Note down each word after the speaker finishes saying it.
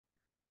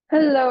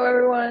Hello,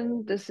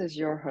 everyone. This is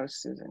your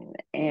host, Susan.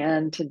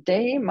 And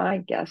today my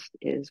guest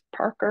is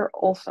Parker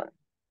Olson.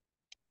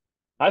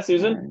 Hi,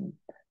 Susan. And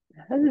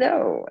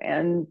hello.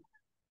 And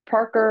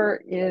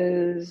Parker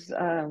is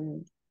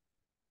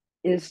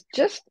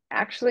just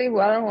actually,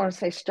 well, I don't want to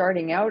say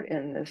starting out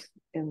in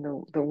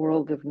the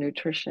world of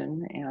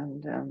nutrition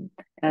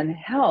and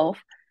health,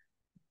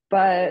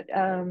 but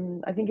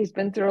I think he's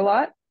been through a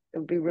lot. It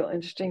would be real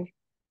interesting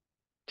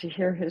to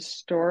hear his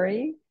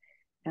story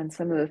and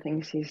some of the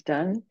things he's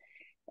done.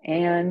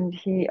 And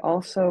he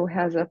also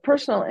has a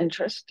personal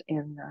interest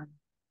in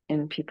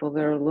people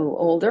that are a little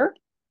older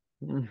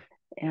Mm.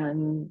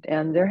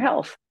 and their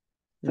health.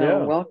 So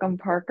Yeah, welcome,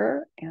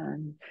 Parker.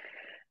 And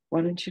why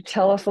don't you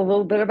tell us a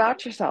little bit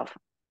about yourself?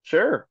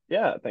 sure.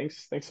 Yeah,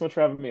 thanks so much for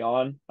having me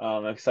on.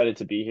 I'm excited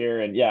to be here.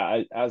 And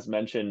yeah, as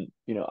mentioned,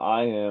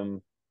 I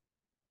am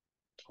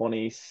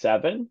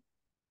 27.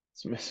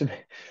 So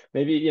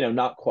maybe,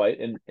 not quite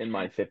in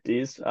my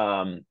 50s.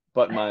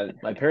 But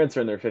my parents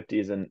are in their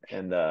 50s, and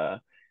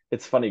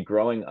it's funny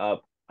growing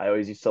up. I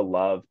always used to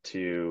love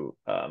to.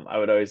 I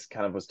would always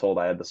kind of was told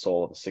I had the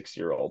soul of a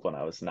 6-year old when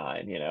I was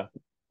 9. I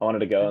wanted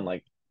to go and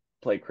like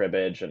play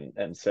cribbage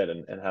and sit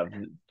and have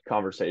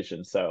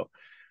conversations.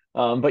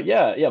 But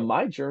yeah,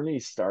 my journey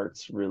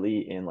starts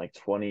really in like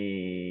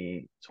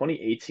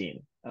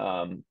 2018.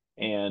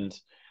 And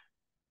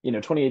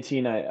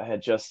 2018, I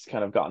had just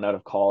kind of gotten out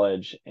of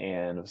college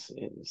and was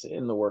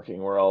in the working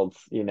world,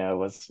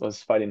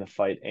 was fighting the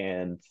fight.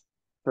 And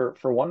for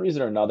one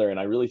reason or another, and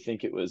I really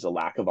think it was a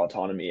lack of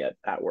autonomy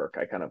at work.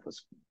 I kind of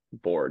was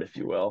bored, if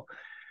you will.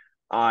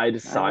 I I know that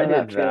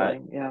decided that,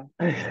 feeling. Yeah.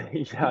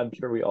 yeah, I'm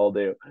sure we all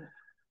do.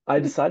 I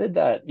decided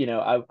that,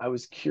 I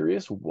was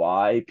curious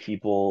why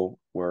people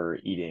were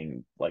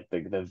eating like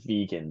the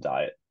vegan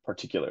diet,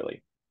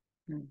 particularly.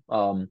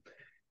 Um,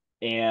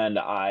 and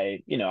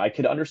I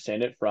could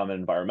understand it from an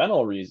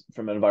environmental reason,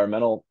 from an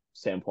environmental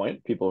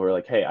standpoint. People were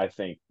like, "Hey, I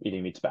think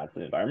eating meat's bad for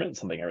the environment.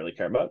 It's something I really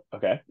care about."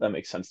 Okay, that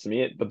makes sense to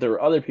me. But there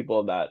were other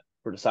people that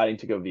were deciding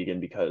to go vegan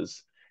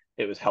because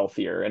it was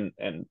healthier and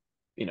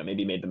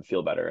maybe made them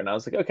feel better. And I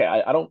was like, okay,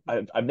 I don't,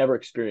 I've never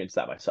experienced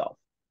that myself,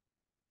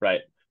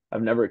 right?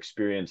 I've never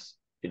experienced,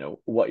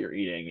 what you're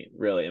eating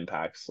really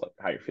impacts like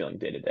how you're feeling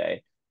day to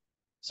day.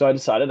 So I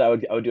decided I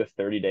would do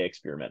a 30-day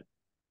experiment.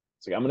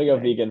 It's like I'm gonna go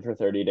Right. vegan for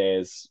 30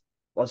 days.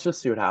 Let's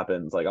just see what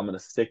happens. Like I'm gonna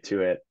stick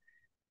to it.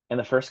 And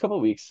the first couple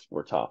of weeks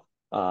were tough.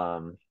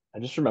 I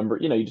just remember,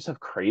 you just have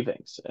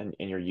cravings and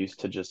you're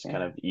used to just kind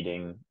Yeah. of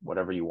eating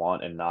whatever you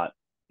want and not,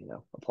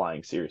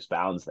 applying serious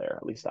bounds there.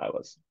 At least I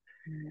was.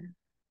 Mhm.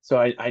 So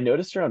I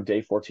noticed around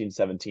day 14,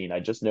 17, I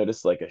just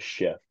noticed like a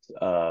shift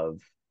of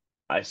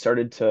I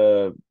started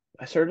to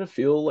I started to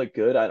feel like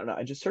good. I don't know.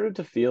 I just started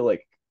to feel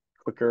like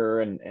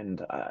quicker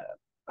and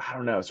I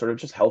don't know, sort of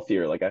just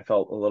healthier. Like I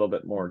felt a little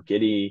bit more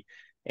giddy,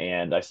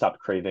 and I stopped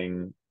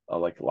craving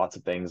like lots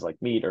of things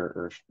like meat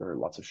or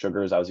lots of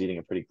sugars. I was eating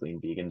a pretty clean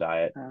vegan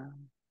diet.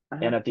 Uh-huh.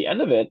 And at the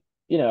end of it,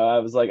 I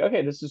was like,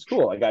 okay, this is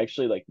cool. Like I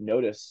actually like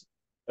notice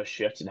a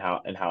shift in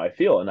how I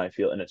feel,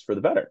 and it's for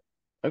the better.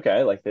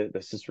 Okay, like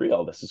this is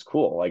real. This is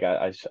cool. Like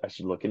I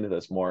should look into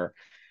this more.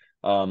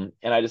 And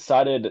I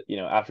decided,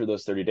 after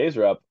those 30 days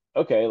were up,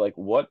 okay, like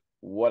what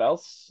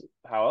else?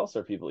 How else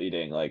are people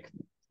eating? Like,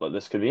 well,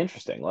 this could be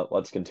interesting.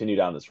 Let's continue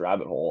down this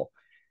rabbit hole.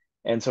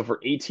 And so for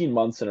 18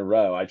 months in a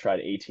row, I tried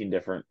 18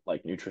 different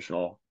like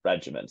nutritional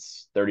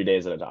regimens, 30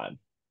 days at a time.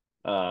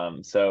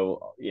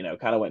 So,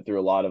 kind of went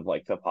through a lot of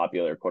like the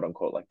popular quote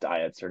unquote like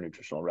diets or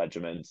nutritional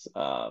regimens.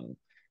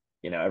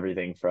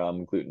 Everything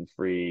from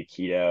gluten-free,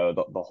 keto,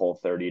 the whole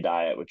 30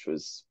 diet, which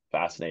was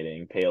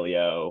fascinating,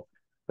 paleo,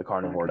 the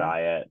carnivore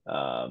Okay.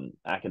 diet,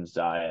 Atkins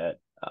diet,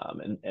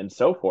 and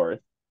so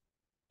forth.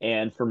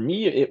 And for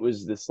me, it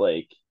was this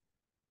like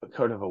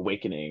kind of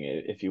awakening,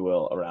 if you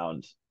will,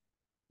 around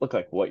look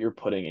like what you're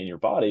putting in your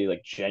body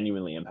like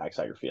genuinely impacts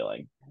how you're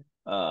feeling.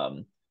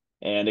 Um,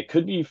 and it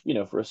could be,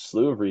 for a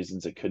slew of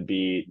reasons. It could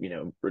be,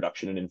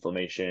 reduction in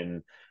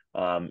inflammation.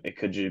 It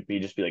could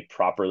just be like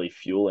properly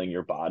fueling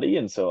your body.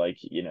 And so like,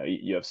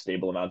 you have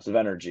stable amounts of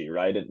energy,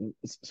 right? And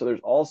so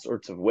there's all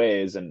sorts of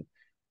ways. And,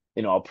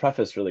 I'll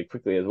preface really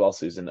quickly as well,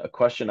 Susan, a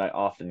question I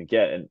often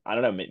get, and I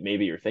don't know,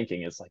 maybe you're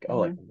thinking is like, oh,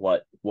 like Hmm.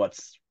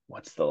 what's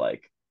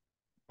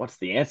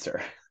the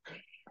answer?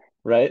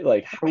 Right?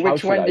 Like, how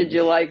Which should one I did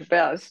you like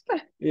best?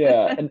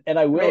 Yeah, and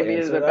I will Maybe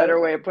is answer a that. better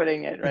way of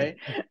putting it, right?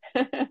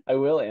 I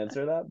will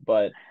answer that,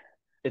 but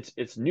it's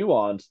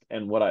nuanced.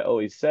 And what I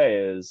always say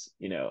is,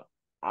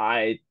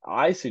 I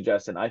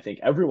suggest and I think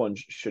everyone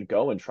should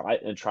go and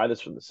try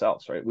this for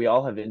themselves, right? We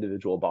all have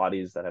individual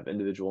bodies that have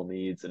individual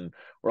needs, and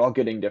we're all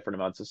getting different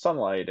amounts of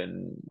sunlight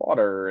and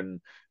water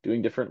and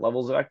doing different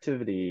levels of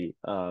activity.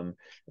 And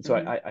so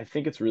Hmm. I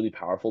think it's really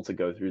powerful to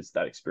go through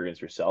that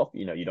experience yourself.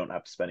 You don't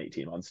have to spend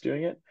 18 months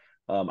doing it.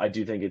 I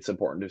do think it's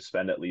important to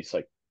spend at least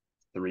like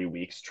 3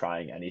 weeks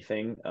trying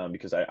anything,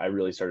 because I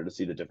really started to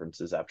see the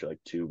differences after like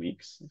 2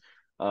 weeks.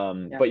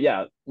 Yeah. But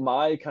yeah,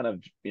 my kind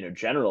of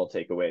general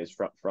takeaways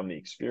from the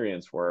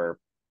experience were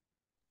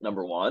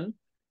number one,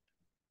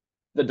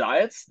 the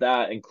diets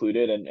that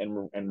included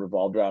and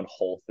revolved around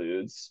whole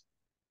foods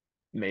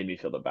made me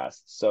feel the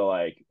best. So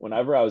like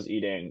whenever I was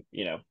eating,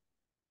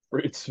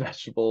 fruits,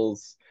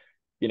 vegetables,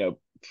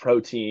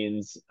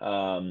 proteins,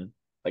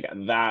 like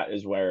that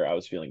is where I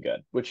was feeling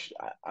good, which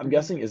I'm Mhm.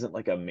 guessing isn't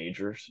like a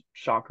major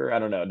shocker. I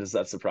don't know. Does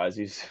that surprise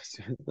you,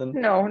 Susan?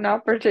 No,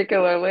 not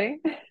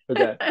particularly.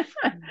 Okay.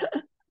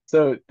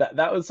 So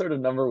that was sort of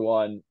number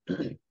one.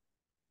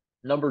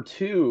 Number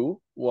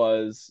two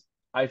was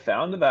I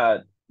found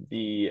that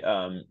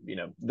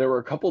there were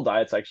a couple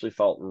diets I actually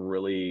felt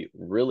really,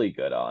 really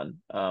good on.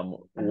 Uh-huh.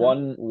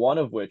 One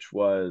of which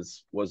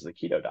was the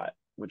keto diet,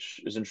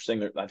 which is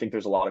interesting. I think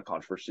there's a lot of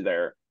controversy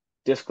there.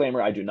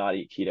 Disclaimer, I do not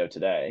eat keto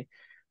today.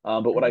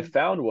 But what I Mhm.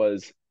 found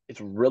was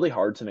it's really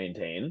hard to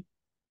maintain.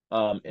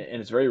 And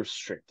it's very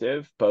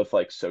restrictive, both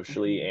like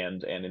socially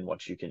Mhm. and in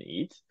what you can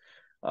eat.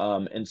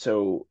 And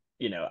so,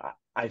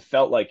 I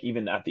felt like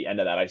even at the end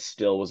of that, I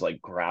still was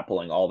like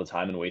grappling all the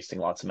time and wasting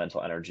lots of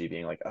mental energy,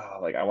 being like, oh,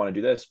 like I want to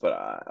do this, but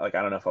like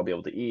I don't know if I'll be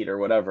able to eat or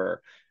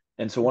whatever.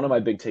 And so one of my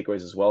Mhm. big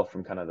takeaways as well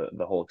from kind of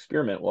the whole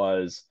experiment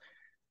was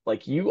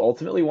like you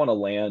ultimately want to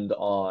land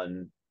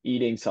on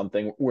eating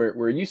something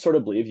where you sort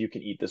of believe you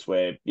can eat this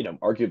way,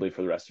 arguably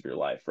for the rest of your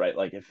life, right?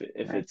 Like Right.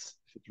 if it's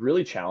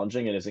really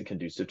challenging and isn't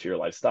conducive to your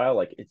lifestyle,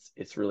 like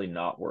it's really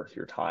not worth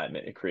your time.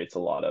 It creates a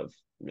lot of,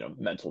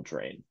 mental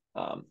drain.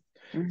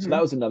 So that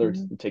Mhm. was another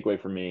Mhm. takeaway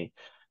for me.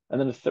 And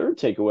then the third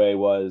takeaway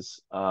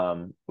was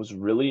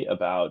really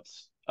about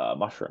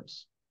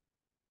mushrooms.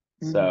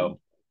 Mhm. So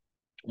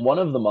one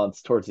of the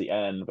months towards the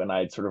end when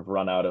I'd sort of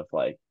run out of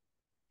like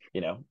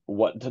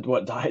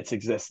what diets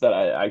exist that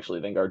I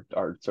actually think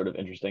are sort of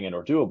interesting and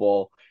or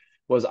doable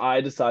was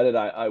I decided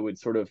I would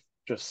sort of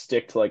just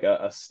stick to like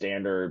a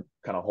standard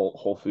kind of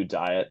whole food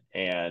diet,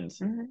 and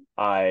Mhm.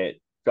 I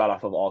got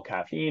off of all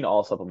caffeine,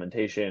 all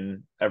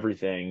supplementation,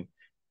 everything,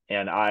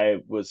 and I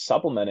was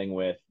supplementing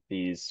with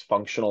these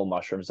functional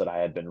mushrooms that I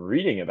had been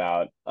reading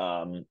about,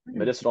 Mhm.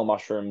 medicinal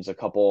mushrooms, a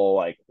couple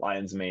like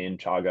lion's mane,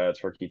 chaga,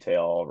 turkey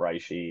tail,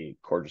 reishi,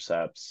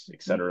 cordyceps, Mhm.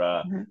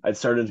 etc. Mhm. I'd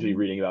started to be Mhm.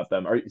 reading about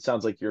them. It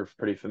sounds like you're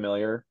pretty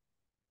familiar.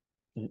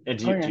 And Oh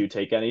do yeah. you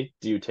take any?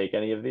 Do you take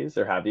any of these,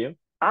 or have you?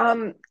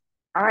 Um,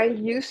 I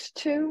used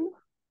to.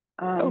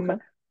 Um,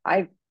 Okay.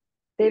 I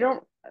they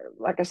don't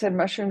like I said,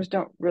 mushrooms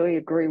don't really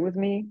agree with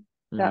me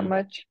that Hmm.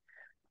 much.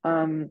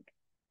 Um,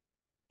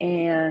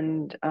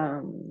 and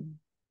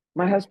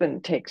my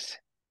husband takes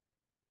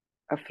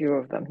a few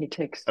of them.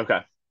 Okay.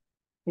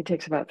 He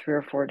takes about three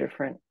or four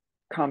different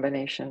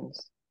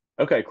combinations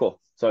Okay, cool.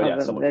 So of yeah,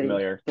 them somewhat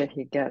familiar. that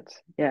he gets.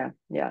 Yeah,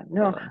 yeah.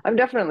 No, Um, I'm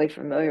definitely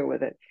familiar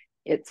with it.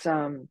 It's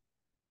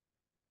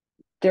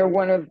they're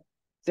one of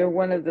they're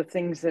one of the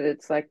things that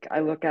it's like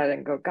I look at it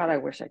and go, God, I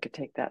wish I could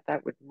take that.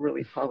 That would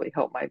really probably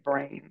help my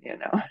brain,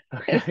 and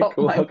okay, help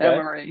cool. my Okay.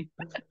 memory.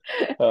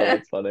 Oh,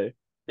 that's funny.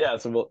 Yeah,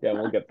 so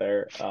we'll get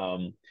there.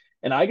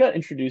 And I got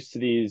introduced to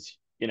these,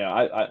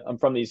 I'm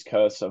from the East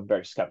Coast, so I'm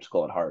very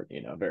skeptical at heart,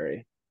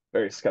 very,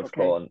 very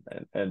skeptical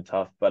Okay. and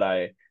tough. But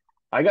I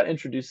got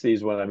introduced to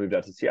these when I moved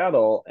out to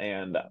Seattle,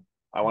 and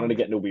I wanted to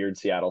get into weird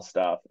Seattle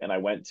stuff. And I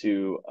went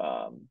to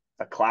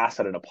a class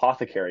at an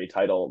apothecary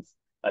titled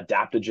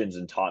Adaptogens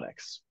and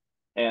Tonics.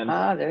 And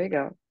Ah, there you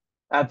go.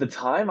 at the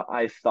time,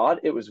 I thought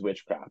it was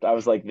witchcraft. I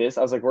was like,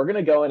 we're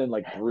gonna go in and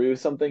like brew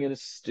something in a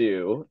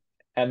stew,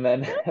 and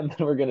then and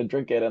then we're gonna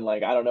drink it, and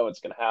like I don't know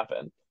what's gonna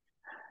happen.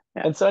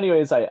 Yeah. And so,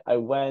 anyways, I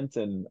went,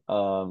 and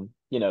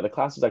the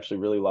class was actually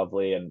really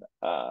lovely, and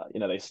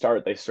they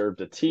served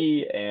a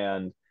tea,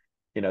 and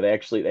they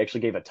actually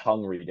gave a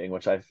tongue reading,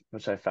 which I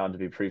found to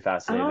be pretty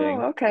fascinating.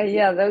 Oh, okay.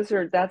 Yeah,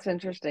 that's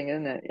interesting,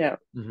 isn't it? Yeah.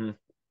 Hmm.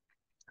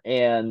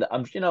 And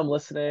I'm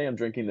listening, I'm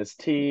drinking this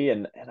tea,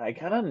 and I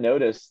kind of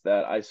noticed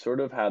that I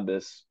sort of had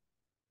this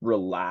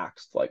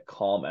relaxed, like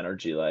calm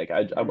energy. Like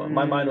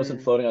my mind wasn't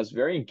Mm. floating. I was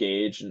very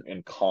engaged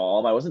and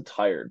calm. I wasn't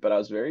tired, but I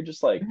was very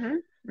just like Hmm.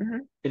 Hmm.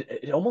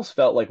 it almost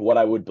felt like what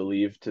I would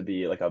believe to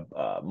be like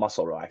a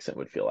muscle relaxant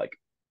would feel like.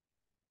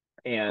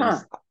 And Huh.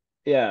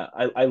 yeah,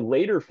 I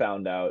later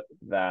found out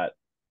that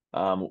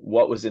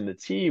what was in the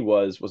tea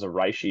was a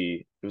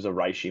reishi. It was a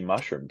reishi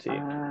mushroom tea.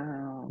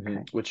 Ah, Mhm. okay.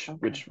 Okay.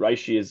 Which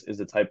reishi is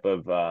a type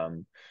of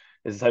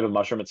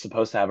mushroom. It's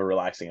supposed to have a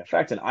relaxing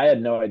effect, and I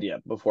had no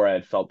idea before I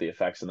had felt the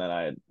effects, and then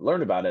I had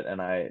learned about it,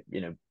 and I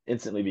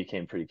instantly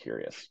became pretty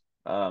curious.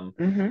 Hmm.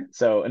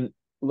 And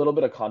a little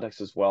bit of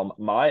context as well.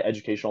 My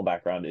educational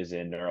background is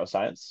in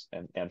neuroscience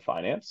and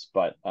finance,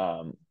 but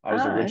I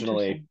was Ah,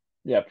 originally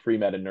interesting.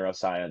 pre-med in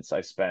neuroscience.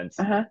 I spent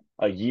Uh-huh.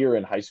 a year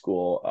in high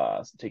school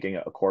taking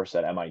a course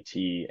at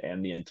MIT,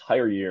 and the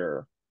entire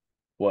year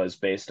was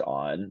based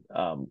on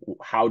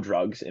how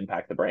drugs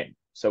impact the brain.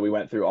 So we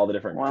went through all the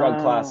different drug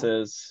Wow.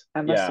 classes.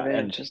 That must Yeah, have been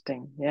and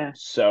interesting. Yeah.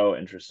 so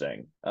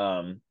interesting.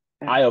 Yeah.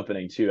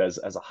 Eye-opening too as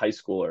a high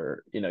schooler,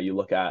 you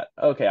look at,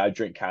 okay, I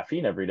drink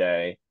caffeine every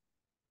day.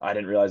 I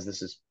didn't realize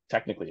this is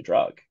technically a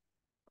drug.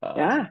 Um,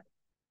 Yeah.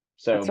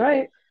 That's so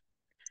right.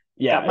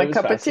 yeah, Got it my was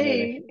cup of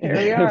fascinating. tea. Here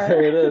we are.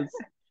 There it is.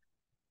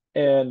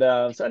 And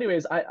so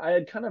anyways, I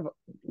had kind of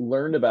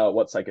learned about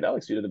what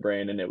psychedelics do to the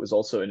brain, and it was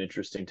also an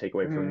interesting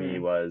takeaway for me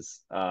Mm.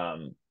 was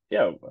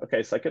yeah,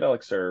 okay,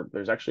 psychedelics are,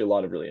 there's actually a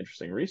lot of really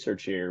interesting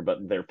research here, but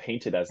they're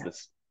painted as Yeah.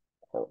 this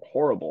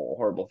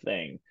horrible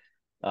thing.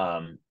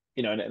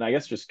 And I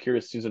guess just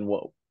curious, Susan,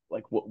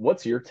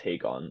 what's your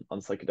take on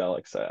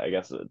psychedelics? I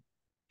guess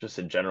just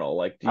in general,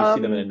 like, do you see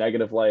them in a Um,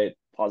 negative light,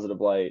 positive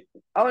light?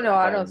 oh no,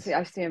 I don't see,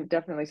 Depends. I see him,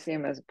 definitely see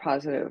him as a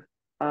positive.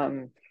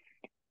 Um,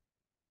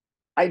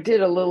 I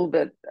did a little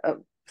bit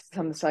of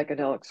some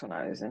psychedelics when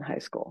I was in high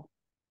school.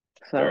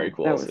 Very So that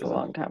cool, was a Susan.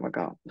 long time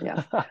ago.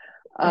 Yes.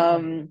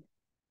 Um,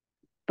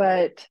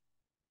 but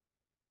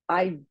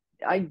I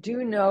I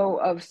do know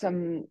of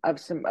some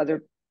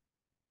other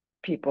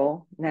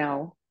people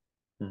now,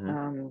 Hmm.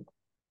 um,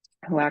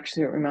 who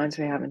actually, it reminds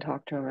me, I haven't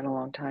talked to him in a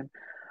long time.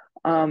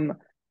 Um,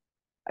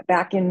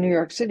 Back in New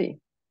York City,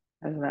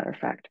 as a matter of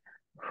fact,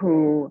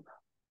 who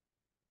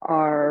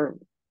are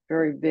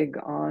very big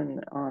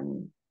on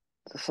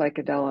the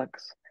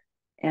psychedelics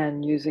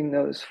and using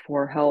those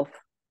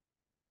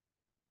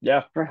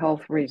Yeah, for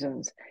health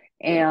reasons.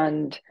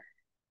 And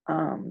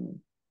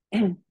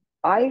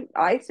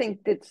I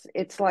think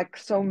it's like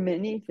so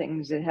many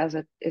things. It has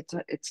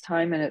its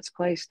time and its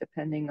place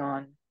depending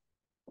on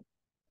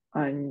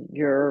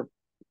your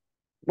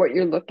what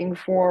you're looking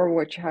for,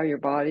 which how your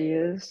body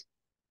is.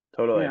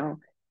 You totally. know,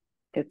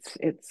 it's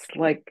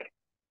like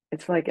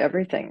it's like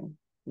everything.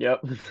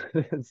 Yep.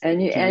 It's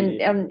And you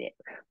TBD. and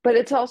but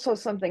it's also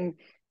something,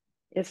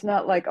 it's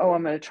not like, oh,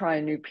 I'm going to try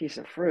a new piece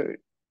of fruit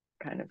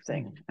kind of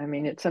thing. I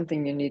mean, it's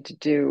something you need to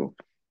do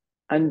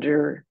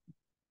under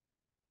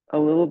a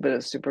little bit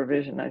of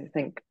supervision, I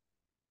think,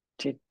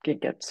 to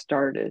get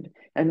started,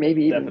 and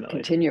maybe even Definitely.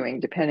 continuing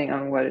depending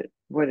on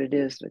what it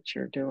is that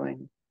you're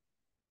doing.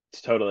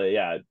 Totally.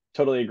 Yeah,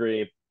 totally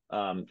agree.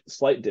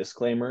 Slight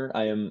disclaimer.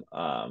 I am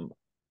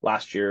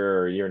last year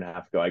or a year and a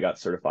half ago, I got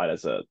certified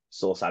as a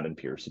psilocybin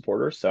peer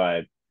supporter. So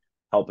I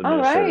help All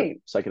administer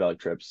right. psychedelic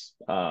trips.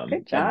 Good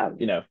And job.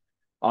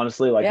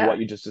 honestly, like what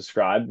Yeah. you just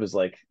described was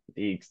like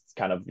the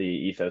kind of the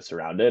ethos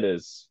around it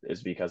is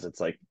because it's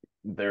like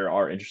there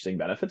are interesting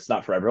benefits,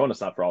 not for everyone,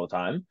 it's not for all the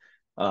time.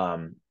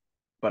 Um,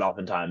 but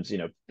oftentimes,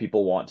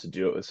 people want to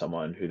do it with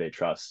someone who they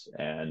trust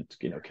and,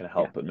 can Yeah.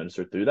 help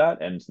administer through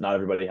that. And not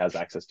everybody has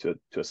access to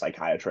a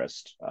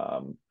psychiatrist,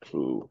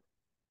 who,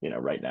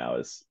 right now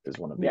is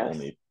one of the Yes.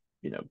 only,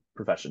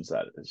 professions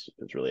that is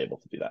really able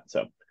to do that.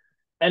 So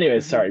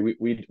anyways, Hmm. sorry,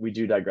 we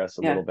do digress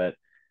a Yeah. little bit.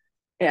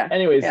 Yeah.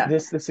 Anyways, Yeah.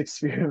 this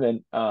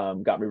experiment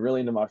got me really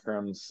into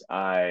mushrooms.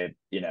 I,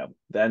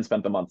 then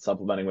spent the month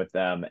supplementing with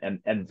them,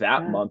 and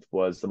that Uh, month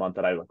was the month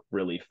that I like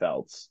really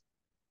felt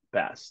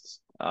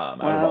best,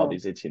 out of all wow.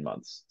 these 18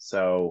 months.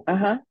 So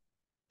Uh-huh.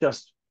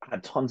 just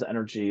had tons of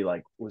energy,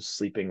 like was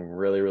sleeping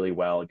really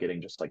well,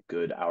 getting just like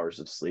good hours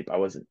of sleep. I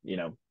wasn't,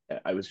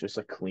 I was just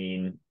a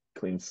clean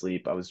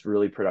sleep. I was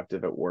really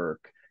productive at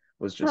work,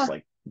 was just Huh.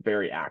 like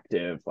very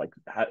active, like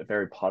had a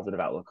very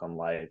positive outlook on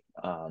life.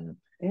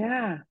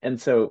 Yeah.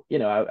 And so,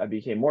 I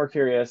became more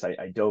curious.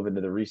 I dove into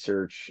the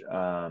research.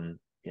 I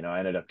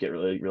ended up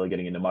really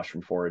getting into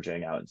mushroom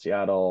foraging out in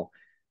Seattle.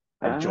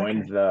 I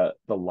joined Okay.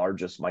 the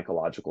largest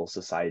mycological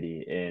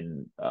society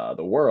in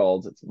the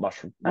world. It's Uh-huh.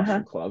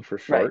 Mushroom Club for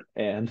Right. short,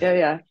 and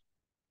Yeah,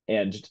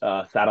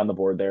 yeah. sat on the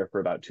board there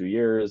for about 2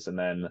 years, and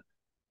then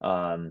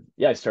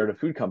yeah, I started a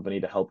food company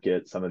to help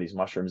get some of these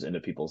mushrooms into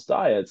people's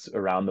diets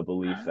around the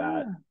belief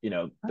that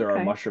Ah, there are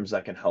okay. mushrooms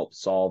that can help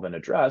solve and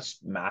address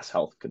mass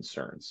health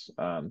concerns.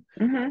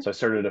 Mm-hmm. So I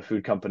started a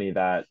food company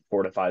that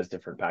fortifies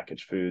different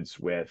packaged foods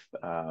with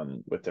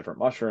different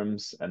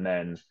mushrooms, and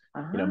then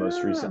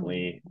most Ah,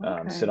 recently,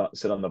 okay.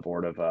 sit on the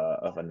board of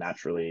a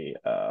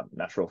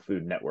natural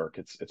food network.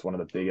 It's one of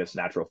the biggest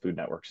natural food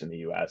networks in the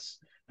U.S.,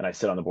 and I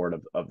sit on the board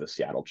of the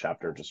Seattle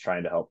chapter, just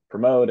trying to help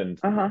promote and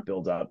Uh-huh.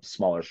 build up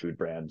smaller food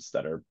brands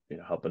that are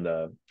helping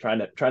to trying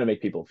to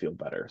make people feel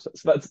better. So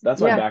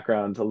that's my Yeah.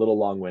 background. A little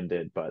long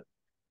winded, but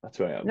that's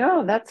who I am.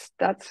 No, that's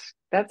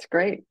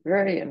great.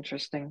 Very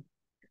interesting.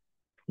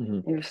 Hmm.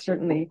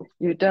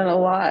 You've done a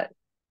lot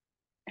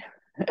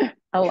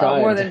more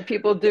Trying than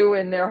people do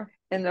in their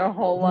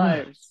whole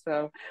lives.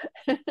 So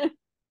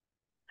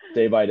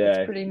day by that's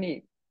day. pretty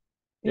neat.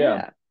 Yeah,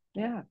 Yeah.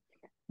 Yeah.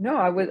 No,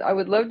 I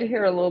would love to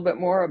hear a little bit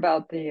more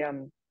about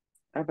the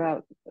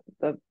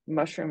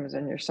mushrooms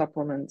and your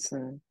supplements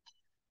and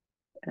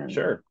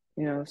sure,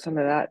 some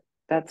of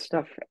that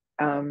stuff.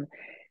 Um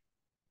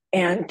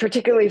and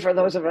particularly for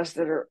those of us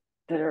that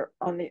are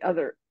on the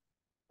other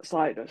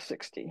side of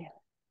 60,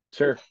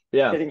 sure.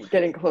 Yeah,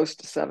 getting close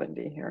to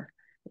 70 here.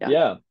 Yeah.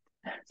 yeah.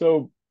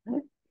 So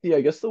yeah,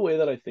 I guess the way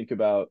that I think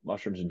about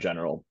mushrooms in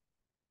general,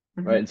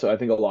 right? Hmm. And so I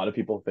think a lot of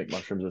people think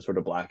mushrooms are sort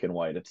of black and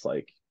white. It's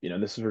like,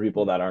 this is for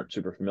people that aren't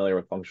super familiar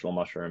with functional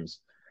mushrooms.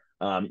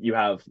 You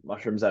have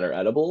mushrooms that are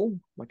edible,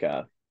 like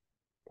a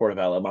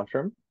portobello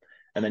mushroom,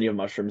 and then you have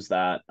mushrooms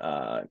that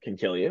can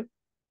kill you,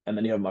 and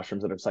then you have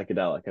mushrooms that are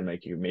psychedelic and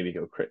make you maybe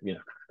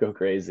go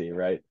crazy,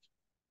 right?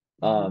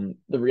 Hmm.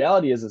 The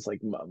reality is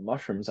like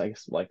mushrooms, I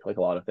guess, like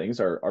a lot of things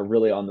are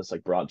really on this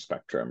like broad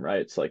spectrum,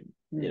 right? It's like,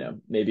 Hmm.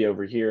 maybe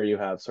over here you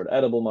have sort of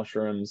edible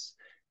mushrooms.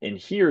 In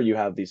here you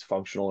have these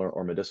functional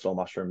or medicinal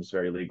mushrooms,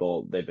 very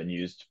legal. They've been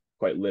used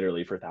quite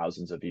literally for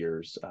thousands of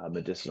years,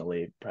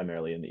 medicinally,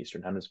 primarily in the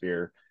Eastern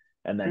Hemisphere.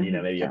 And then,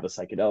 Hmm. maybe you have Yeah. the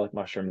psychedelic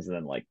mushrooms and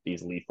then like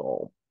these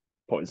lethal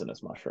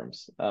poisonous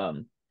mushrooms.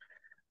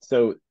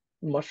 So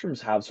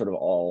mushrooms have sort of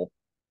all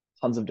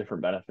tons of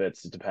different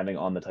benefits depending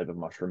on the type of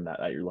mushroom that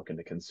you're looking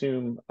to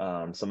consume.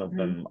 Some of Hmm.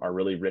 them are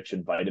really rich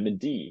in vitamin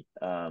D.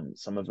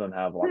 Some of them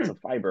have lots Hmm. of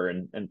fiber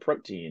and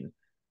protein.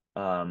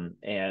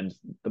 And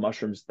the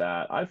mushrooms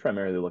that I've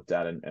primarily looked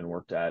at and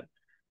worked at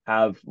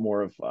have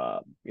more of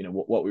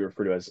what we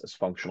refer to as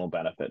functional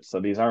benefits. So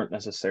these aren't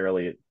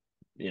necessarily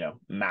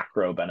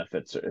macro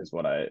benefits is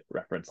what I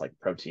reference, like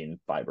protein,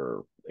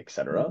 fiber,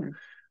 etc. Hmm.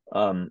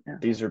 Yeah.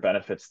 These are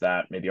benefits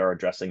that maybe are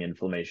addressing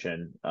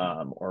inflammation,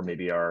 or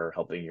maybe are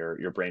helping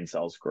your brain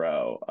cells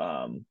grow,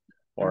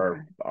 or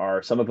Okay.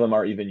 are some of them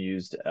are even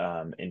used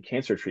in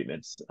cancer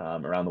treatments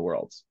around the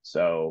world.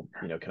 So,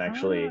 can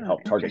actually Ah,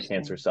 help target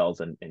cancer interesting. cells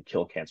and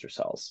kill cancer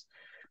cells.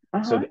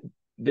 So Uh-huh.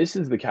 this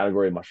is the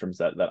category of mushrooms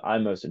that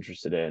I'm most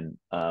interested in.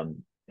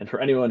 And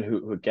for anyone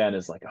who again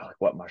is like, oh,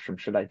 what mushroom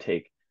should I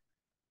take?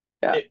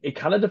 Yeah. It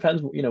kind of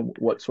depends,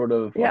 what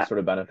Yeah. sort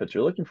of benefits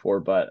you're looking for,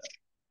 but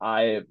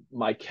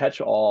my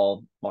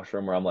catch-all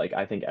mushroom where I'm like,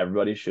 I think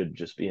everybody should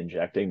just be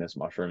injecting this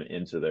mushroom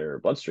into their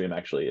bloodstream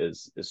actually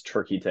is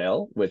turkey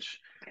tail, which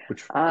we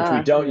Ah,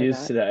 I've don't heard of use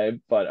that. today,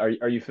 but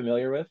are you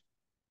familiar with?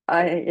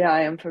 Yeah,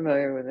 I am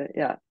familiar with it.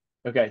 Yeah.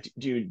 Okay,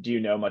 do you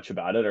know much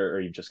about it, or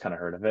you've just kind of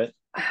heard of it?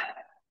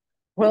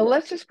 Well,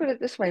 let's just put it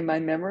this way. My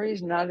memory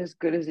is not as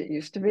good as it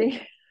used to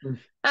be. Mm.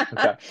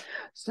 Okay.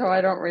 So I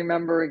don't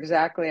remember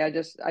exactly. I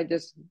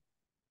just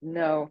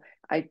know.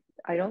 I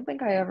don't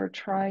think I ever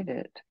tried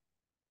it,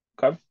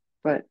 Okay.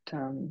 but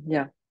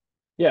yeah.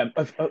 Yeah.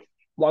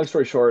 Long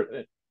story short,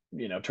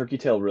 turkey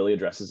tail really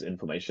addresses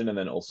inflammation, and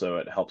then also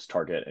it helps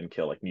target and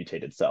kill like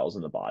mutated cells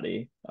in the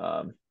body.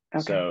 Okay.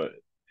 So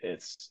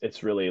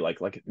it's really like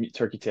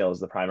turkey tail is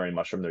the primary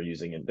mushroom they're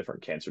using in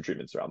different cancer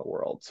treatments around the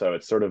world. So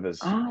it's sort of as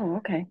Oh,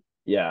 okay.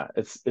 yeah,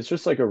 it's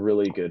just like a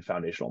really good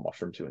foundational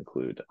mushroom to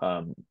include.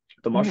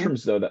 The Hmm.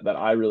 mushrooms though that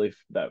I really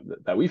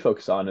that we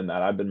focus on and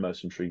that I've been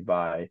most intrigued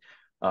by,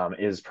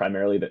 is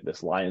primarily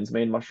this lion's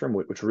mane mushroom,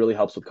 which really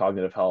helps with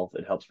cognitive health.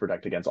 It helps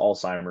protect against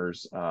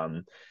Alzheimer's,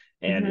 and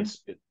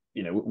Hmm.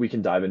 we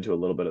can dive into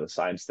a little bit of the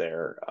science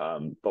there.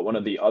 But one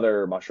of the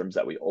other mushrooms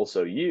that we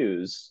also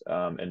use,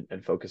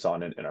 and focus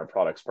on in our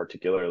products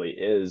particularly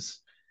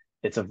is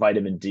it's a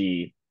vitamin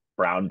D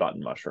brown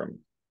button mushroom.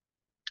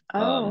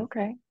 Oh, Um,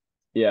 okay.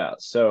 yeah,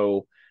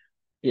 so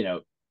you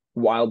know,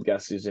 wild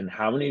guess, Susan,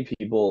 how many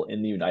people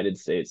in the United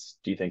States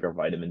do you think are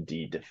vitamin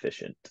D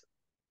deficient?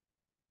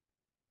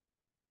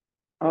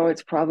 Oh,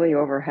 it's probably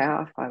over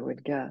half, I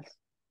would guess.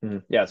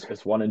 Yeah,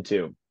 it's one in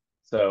two.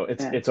 So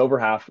it's Yeah. it's over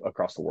half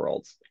across the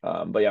world.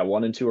 But yeah,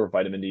 one in two are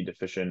vitamin D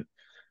deficient.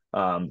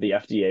 The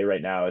FDA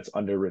right now, it's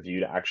under review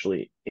to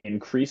actually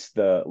increase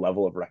the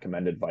level of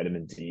recommended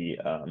vitamin D.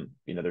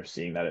 They're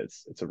seeing that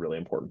it's a really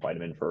important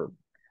vitamin for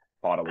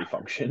bodily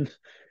function.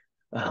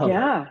 Um,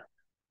 Yeah.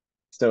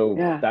 So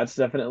Yeah. that's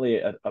definitely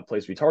a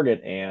place we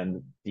target.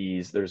 And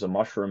there's a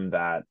mushroom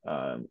that,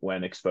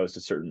 when exposed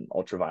to certain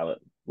ultraviolet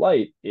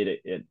light,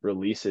 it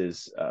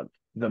releases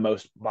the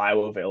most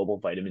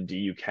bioavailable vitamin D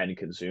you can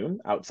consume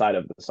outside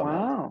of the sunlight.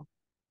 Wow.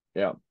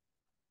 Yeah.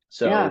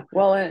 Yeah. So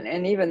Well,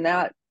 and even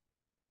that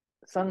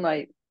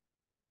sunlight,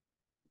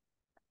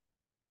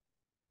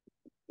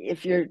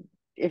 if you're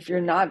if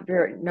you're not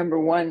very number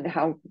one,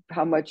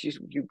 how much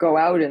you go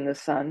out in the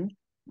sun,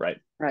 right.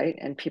 right?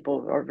 And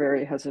people are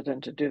very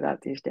hesitant to do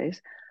that these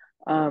days.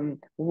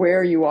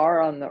 Where you are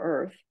on the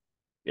earth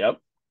Yep.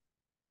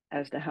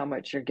 as to how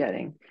much you're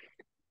getting,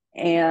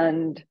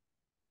 and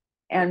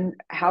and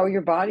how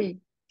your body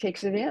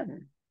takes it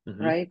in,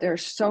 Hmm. right?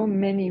 There's so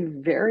many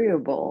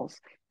variables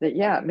that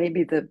yeah,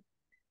 maybe the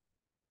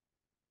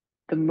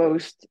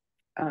most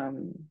I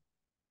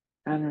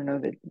don't know,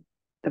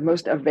 the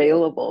most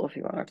available, if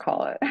you want to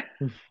call it,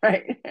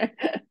 right?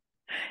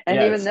 And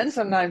Yeah, even it's then, it's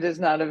sometimes it's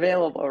not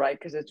available, right?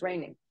 Because it's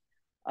raining.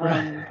 right.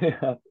 Um,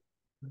 Yeah.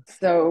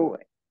 so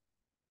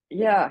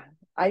yeah,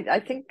 I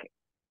think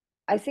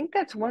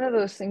that's one of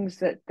those things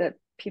that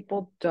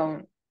people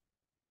don't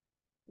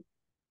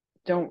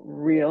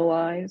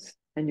realize,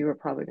 and you were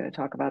probably going to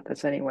talk about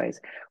this anyways,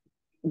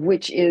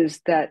 which is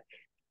that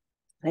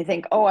they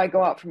think, oh, I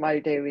go out for my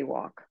daily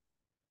walk,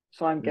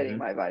 so I'm getting Hmm.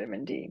 my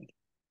vitamin D.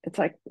 It's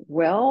like,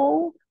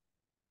 well,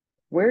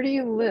 where do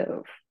you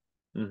live?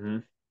 Hmm.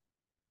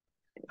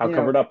 How You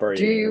covered know, up are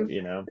do you?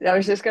 you? I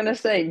was just gonna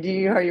say,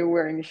 are you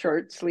wearing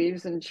short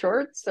sleeves and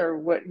shorts, or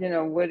what?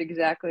 What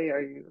exactly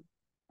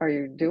are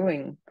you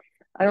doing?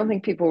 I don't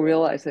think people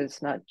realize that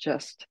it's not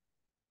just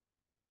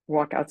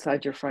walk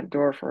outside your front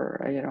door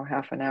for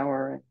half an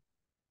hour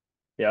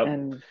Yep.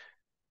 and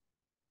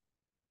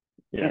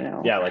Yeah. you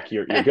know, Yeah, like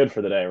you're good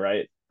for the day,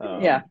 right?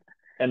 yeah,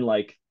 and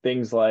like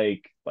things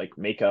like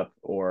makeup,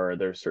 or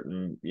there's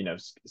certain,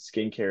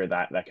 skincare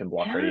that can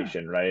block Yeah,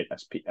 radiation, right?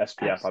 SPF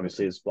obviously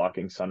absolutely. is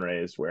blocking sun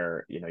rays,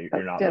 where you're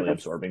That's, not yeah, really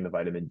that's, absorbing the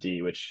vitamin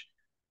D, which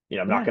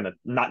yeah. I'm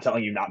not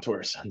telling you not to wear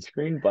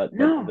sunscreen, but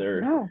No,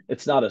 there no.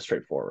 it's not as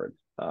straightforward.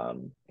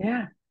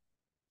 Yeah.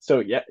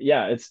 So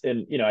yeah, it's,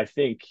 and I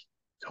think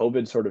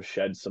COVID sort of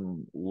shed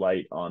some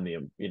light on the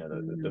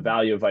Mm-hmm.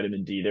 value of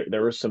vitamin D.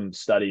 There were some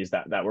studies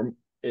that were,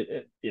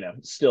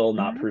 still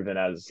not Mm-hmm. proven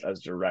as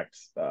direct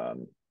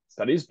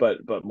studies, but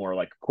more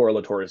like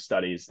correlatory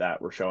studies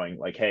that were showing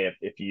like, hey,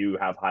 if you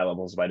have high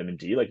levels of vitamin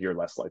D, like you're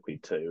less likely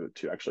to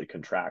actually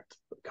contract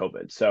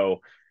COVID.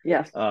 So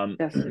Yes,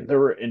 yes. there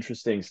were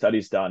interesting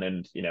studies done,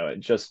 and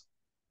just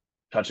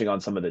touching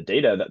on some of the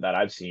data that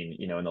I've seen,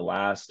 in the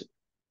last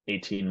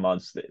 18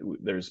 months,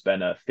 there's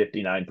been a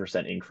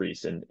 59%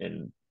 increase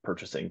in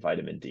purchasing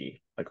vitamin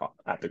D, like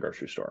at the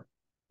grocery store.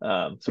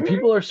 So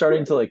people are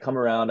starting to like come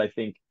around, I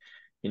think,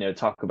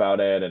 talk about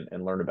it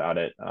and learn about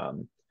it.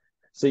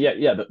 So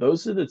yeah,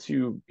 those are the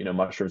two,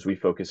 mushrooms we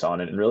focus on,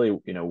 and really,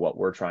 what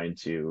we're trying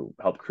to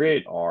help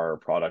create are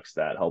products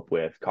that help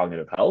with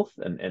cognitive health,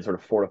 and sort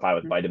of fortify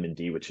with Mm-hmm. vitamin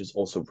D, which is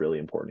also really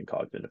important in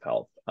cognitive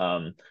health.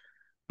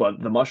 But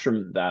the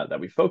mushroom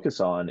that we focus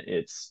on,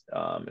 it's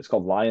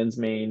called lion's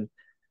mane.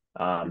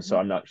 So Mm-hmm.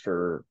 I'm not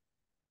sure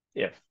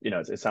if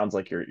it sounds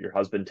like your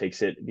husband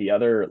takes it. The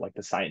other, like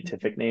the Mm-hmm.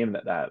 scientific name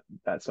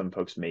that some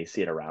folks may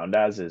see it around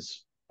as,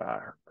 is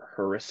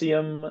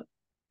Hericium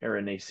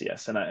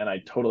erinaceus, and I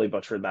totally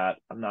butchered that.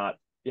 I'm not,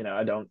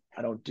 I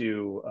don't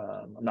do,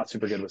 I'm not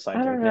super good with I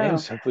don't scientific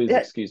names, know. so please Yeah,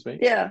 excuse me.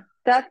 yeah.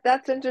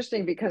 That's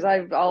interesting because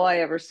all I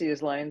ever see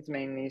is lion's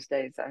mane these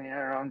days. I mean,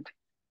 I don't.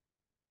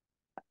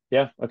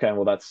 Yeah, okay,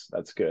 well that's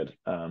good.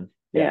 Yeah,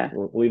 Yeah,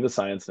 we'll leave the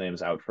science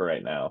names out for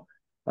right now.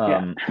 yeah.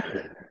 Um,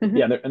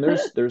 yeah, and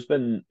there's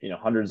been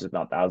hundreds, if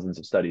not thousands,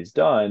 of studies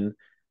done,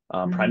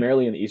 Hmm.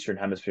 primarily in the Eastern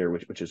Hemisphere,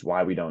 which is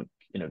why we don't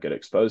get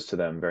exposed to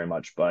them very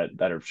much, but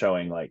that are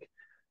showing like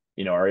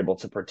are able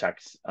to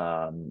protect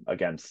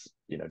against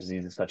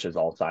diseases such as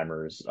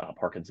Alzheimer's,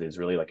 Parkinson's,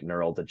 really like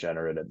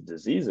neurodegenerative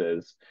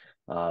diseases,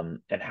 and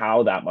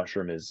how that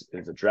mushroom is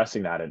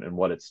addressing that, and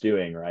what it's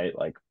doing, right?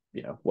 Like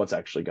what's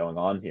actually going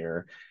on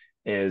here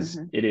is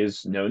Hmm. it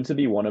is known to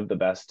be one of the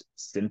best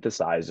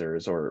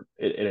synthesizers, or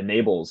it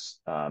enables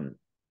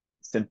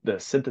the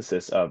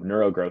synthesis of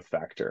neurogrowth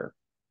factor.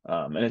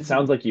 And it Hmm.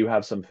 sounds like you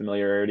have some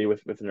familiarity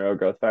with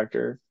neurogrowth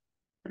factor.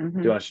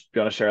 Hmm. Do you want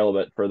to share a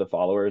little bit for the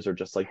followers, or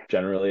just like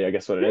generally, I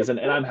guess, what it is? And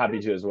I'm happy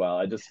to as well.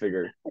 I just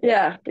figured.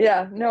 Yeah,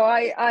 yeah. No,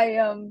 I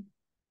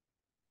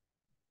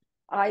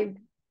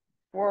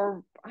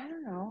for I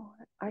don't know.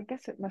 I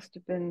guess it must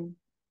have been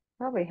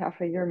probably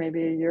half a year,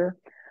 maybe a year.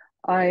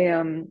 I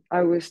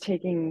was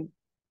taking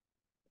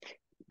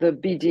the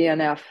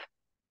BDNF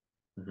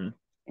Hmm.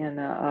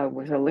 in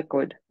with a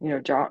liquid,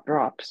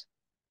 drops.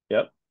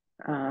 Yep.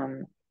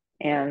 Um,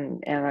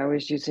 and I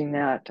was using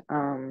that.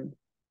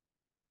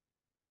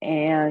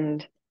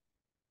 And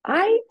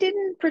I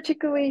didn't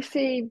particularly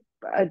see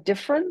a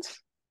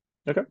difference,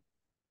 Okay.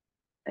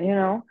 you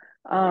know.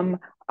 Um,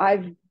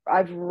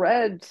 I've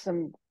read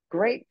some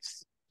great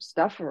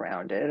stuff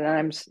around it,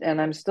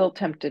 and I'm still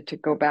tempted to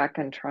go back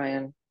and try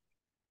and,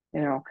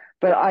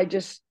 but I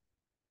just,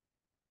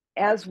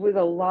 as with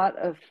a lot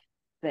of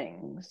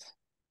things,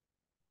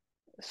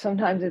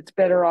 sometimes it's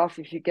better off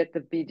if you get the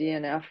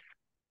BDNF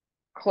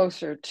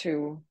closer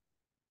to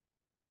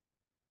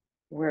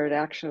where it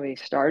actually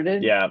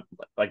started. Yeah,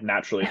 like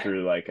naturally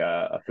through like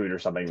a food or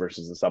something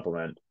versus a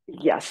supplement.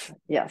 Yes,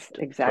 yes,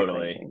 exactly,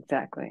 Totally.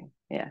 exactly.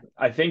 Yeah.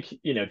 I think,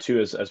 too,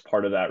 as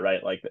part of that,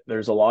 right? Like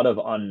there's a lot of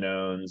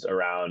unknowns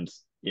around,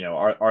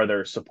 are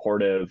there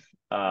supportive,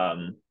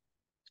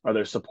 are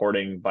there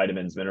supporting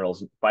vitamins,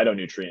 minerals,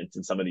 phytonutrients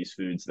in some of these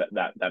foods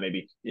that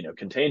maybe,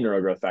 contain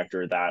neurogrowth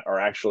factor, that are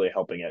actually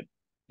helping it,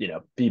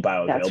 be That's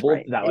bioavailable,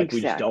 right. that like we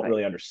just don't Exactly.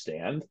 really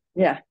understand.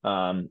 Yeah.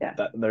 Yeah.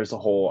 That there's a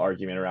whole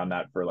argument around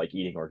that for like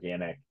eating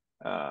organic,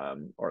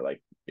 or like,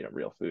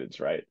 real foods,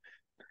 right?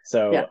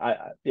 So Yeah.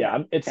 yeah,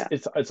 Yeah. it's Yeah.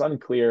 it's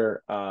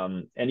unclear.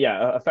 And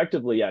yeah,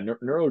 effectively, yeah,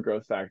 neural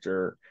growth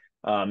factor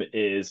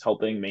is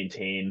helping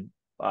maintain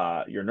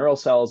your neural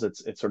cells.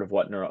 It's sort of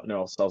what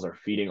neural cells are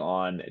feeding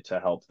on to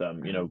help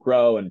them,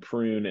 grow and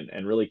prune,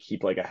 and really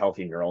keep like a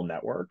healthy neural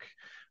network.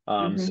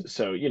 Mm-hmm.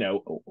 So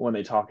when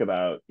they talk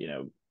about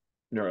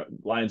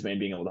lion's mane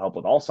being able to help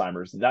with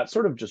Alzheimer's, that's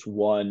sort of just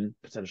one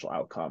potential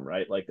outcome,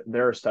 right? Like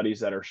there are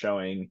studies that are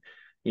showing,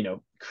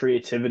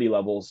 creativity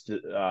levels,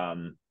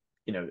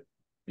 you know,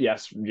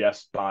 yes,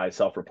 by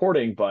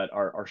self-reporting, but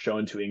are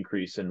shown to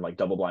increase in like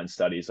double-blind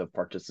studies of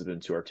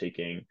participants who are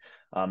taking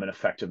an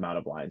effective amount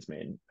of lion's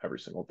mane every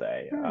single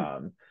day.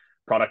 Hmm.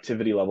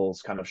 Productivity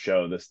levels kind of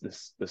show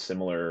the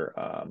similar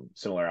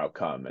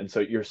outcome, and so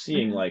you're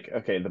seeing Mm-hmm. like,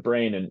 okay, the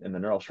brain and the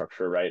neural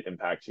structure, right,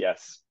 impact,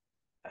 yes,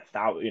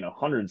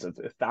 hundreds of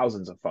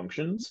thousands of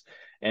functions,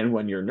 and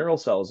when your neural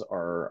cells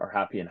are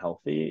happy and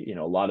healthy,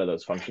 a lot of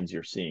those functions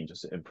you're seeing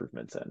just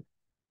improvements in.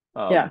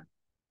 Yeah. um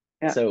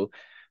Yeah. so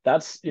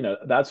that's,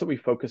 that's what we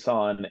focus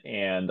on.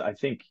 And I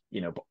think,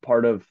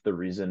 part of the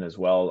reason as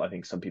well, I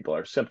think some people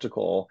are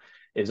skeptical,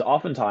 is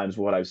oftentimes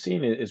what I've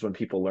seen is when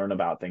people learn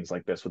about things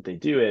like this, what they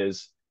do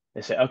is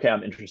they say, okay,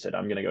 I'm interested,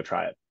 I'm going to go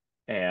try it.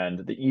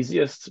 And the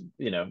easiest,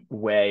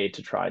 way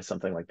to try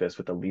something like this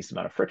with the least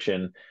amount of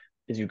friction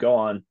is you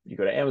go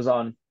to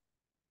Amazon,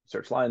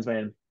 search lion's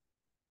mane,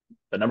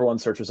 the number one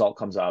search result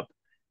comes up,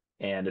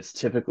 and it's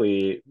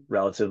typically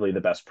relatively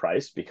the best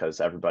price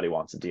because everybody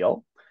wants a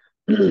deal.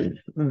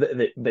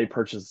 They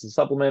purchase the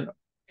supplement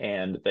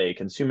and they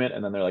consume it,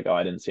 and then they're like, oh,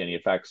 I didn't see any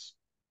effects.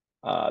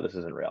 This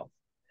isn't real.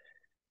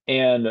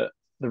 And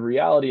the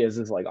reality is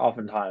like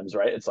oftentimes,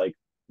 right? It's like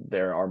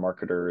there are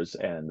marketers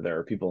and there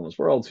are people in this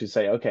world who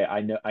say, okay,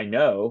 I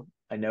know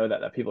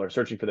that people are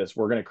searching for this.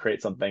 We're going to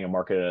create something and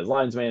market it as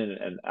lion's mane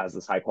and as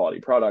this high quality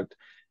product.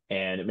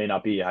 And it may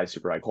not be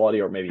super high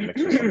quality, or maybe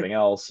mixed with something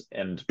else.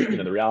 And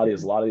the reality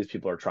is a lot of these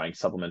people are trying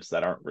supplements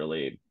that aren't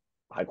really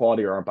high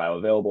quality or aren't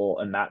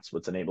bioavailable, and that's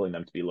what's enabling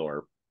them to be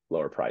lower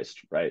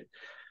priced, right?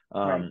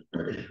 Right. Um,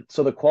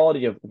 so the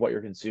quality of what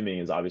you're consuming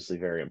is obviously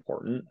very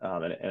important,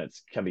 and it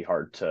can be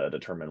hard to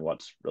determine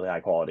what's really high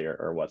quality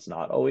or what's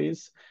not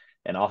always.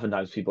 And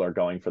oftentimes people are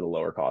going for the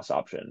lower cost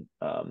option,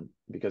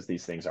 because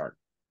these things aren't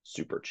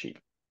super cheap.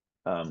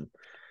 Um,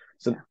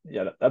 so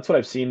Yeah. yeah, that's what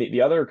I've seen.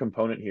 The other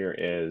component here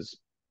is,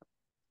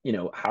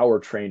 how we're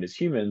trained as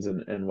humans,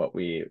 and what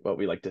we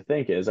like to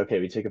think is, okay,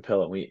 we take a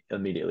pill and we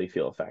immediately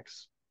feel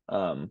effects.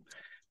 Um,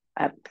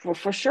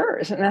 For sure.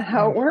 Isn't that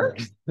how it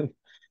works?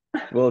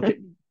 well,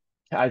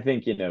 I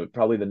think,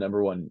 probably the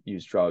number one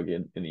used drug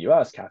in the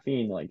US,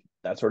 caffeine, like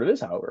that sort of is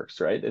how it works,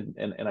 right?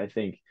 And I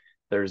think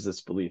there's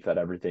this belief that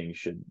everything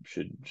should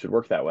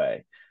work that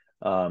way.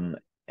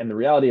 And the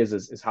reality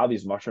is how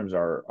these mushrooms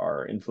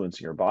are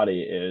influencing your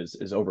body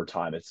is over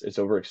time. It's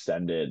over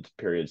extended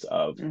periods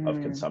of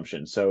Mm,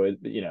 consumption. So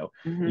you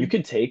hmm.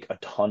 could take a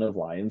ton of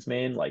lion's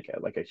mane, like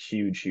a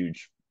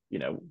huge,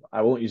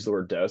 I won't use the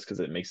word dose because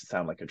it makes it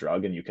sound like a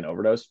drug and you can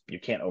overdose. You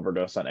can't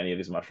overdose on any of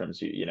these mushrooms.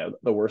 The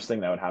worst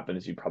thing that would happen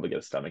is you'd probably get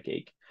a sstomach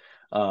ache.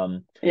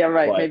 Yeah,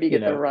 right. But Maybe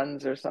get the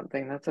runs or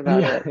something. That's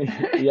about yeah,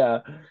 it. yeah.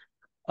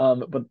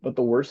 But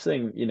the worst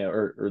thing,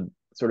 or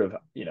sort of,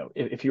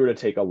 if you were to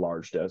take a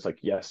large dose, like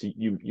yes,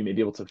 you may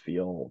be able to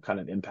feel kind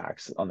of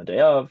impacts on the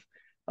day of.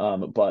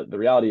 But the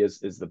reality is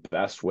the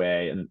best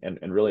way,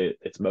 and really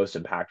its most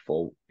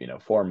impactful,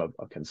 form of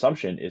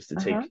consumption is to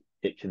Uh-huh. take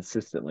it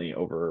consistently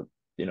over,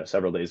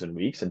 several days and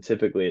weeks. And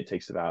typically it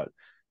takes about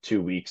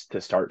 2 weeks to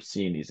start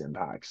seeing these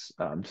impacts,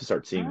 to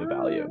start seeing the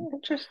Ah, value. So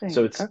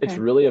interesting. it's Okay.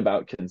 really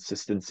about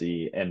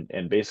consistency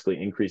and basically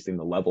increasing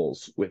the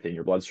levels within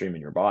your bloodstream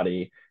and your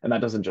body. And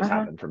that doesn't just Uh-huh.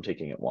 happen from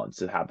taking it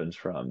once. It happens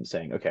from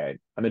saying, okay,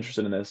 I'm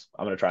interested in this.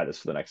 I'm going to try this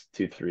for the next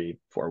 2, 3,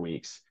 4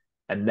 weeks.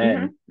 And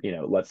then,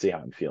 Hmm. let's see how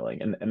I'm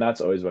feeling. And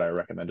that's always what I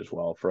recommend as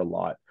well for a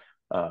lot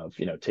of,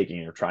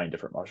 taking or trying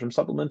different mushroom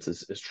supplements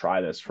is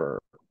try this for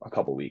a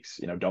couple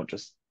weeks. Don't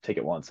just take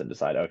it once and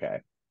decide, okay,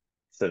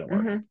 this didn't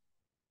work. Hmm.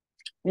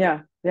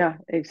 Yeah, yeah,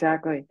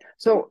 exactly.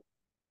 So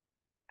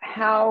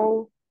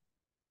how,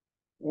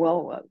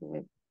 well,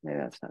 maybe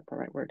that's not the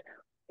right word.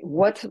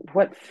 What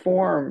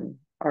form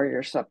are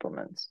your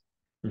supplements?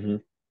 Mm-hmm.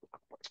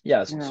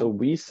 Yes. You So know.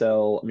 we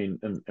sell, I mean,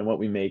 and what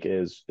we make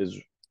is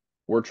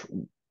we're tr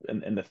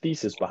and the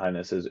thesis behind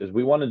this is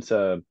we wanted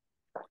to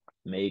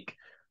make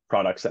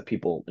products that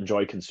people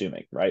enjoy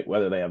consuming, right?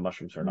 Whether they have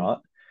mushrooms or Mhm.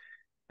 not,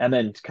 and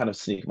then kind of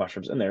sneak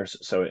mushrooms in there.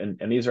 So, and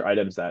these are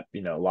items that,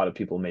 a lot of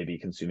people may be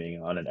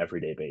consuming on an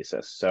everyday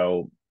basis.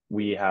 So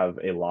we have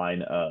a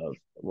line of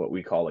what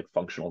we call like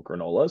functional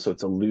granola. So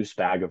it's a loose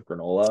bag of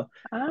granola,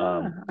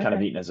 Ah, kind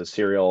of okay. eaten as a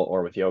cereal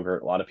or with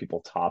yogurt. A lot of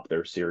people top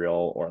their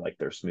cereal or like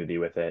their smoothie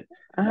with it.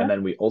 And Uh-huh.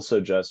 then we also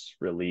just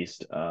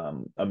released,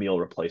 a meal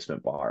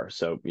replacement bar.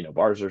 So,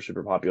 bars are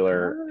super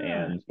popular, Ah,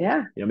 and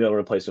yeah. meal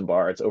replacement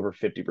bar, it's over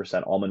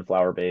 50% almond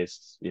flour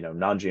based,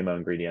 non-GMO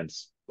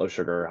ingredients, low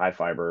sugar, high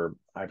fiber,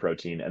 high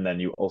protein. And then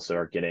you also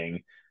are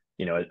getting,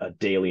 a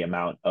daily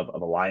amount of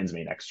a lion's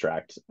mane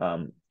extract,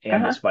 and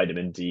Uh-huh. this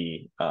vitamin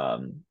D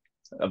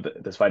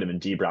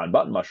brown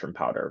button mushroom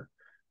powder.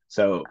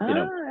 So,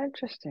 Ah,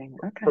 interesting.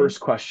 Okay. first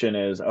question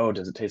is, oh,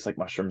 does it taste like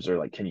mushrooms, or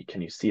like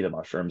can you see the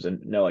mushrooms?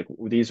 And no, like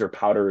these are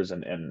powders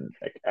and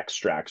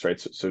extracts, right?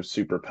 So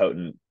super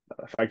potent,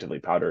 effectively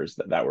powders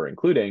that we're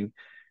including.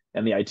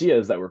 And the idea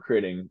is that we're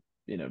creating,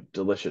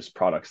 delicious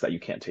products that you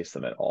can't taste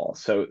them at all.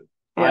 So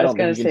Yeah, I I was don't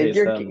think gonna you can say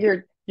taste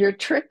them. you're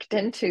tricked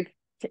into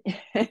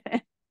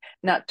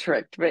not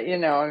tricked, but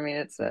I mean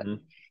it's a Mhm.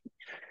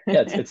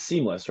 Yeah, it's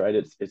seamless, right?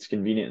 It's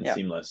convenient and yeah.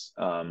 seamless.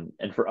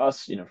 And for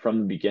us,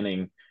 from the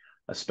beginning,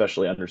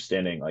 especially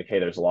understanding like, hey,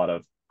 there's a lot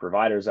of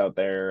providers out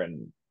there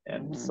and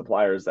Hmm.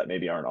 suppliers that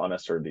maybe aren't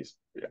honest, or these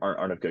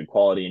aren't of good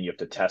quality, and you have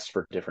to test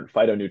for different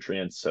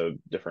phytonutrients. So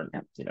different,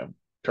 Yep.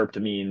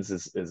 terpenemins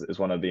is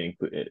one of the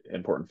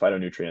important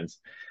phytonutrients.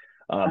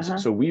 So, Uh-huh.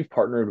 so we've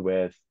partnered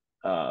with,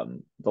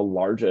 the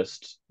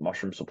largest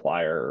mushroom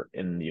supplier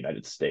in the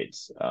United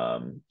States.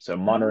 So Ah,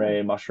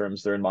 Monterey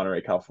Mushrooms, they're in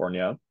Monterey,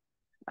 California,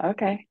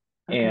 okay.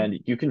 Okay. and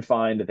you can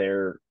find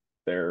their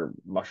their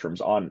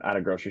mushrooms on at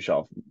a grocery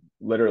shelf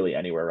literally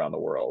anywhere around the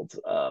world.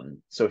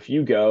 So if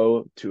you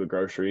go to a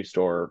grocery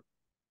store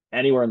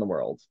anywhere in the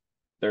world,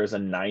 there's a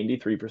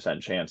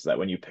 93% chance that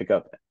when you pick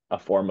up a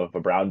form of a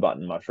brown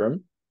button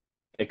mushroom,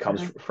 it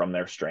comes Uh-huh. from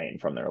their strain,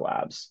 from their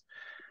labs.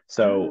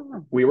 So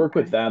Oh, we work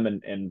with okay. them,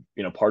 and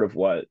part of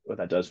what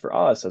that does for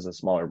us as a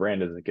smaller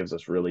brand is it gives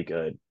us really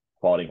good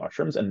quality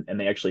mushrooms, and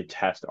they actually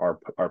test our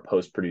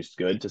post produced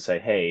good to say,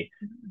 hey,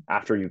 Mhm.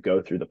 after you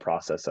go through the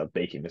process of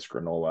baking this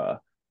granola,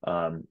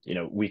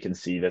 we can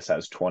see this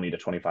has 20 to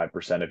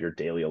 25% of your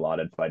daily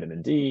allotted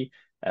vitamin D,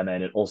 and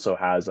then it also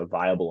has a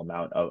viable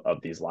amount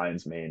of these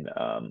lion's mane,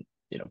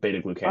 beta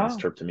glucans, Oh,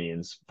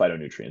 terpenes,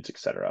 phytonutrients, et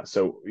cetera.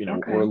 So, we're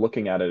okay.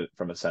 looking at it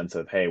from a sense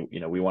of, hey,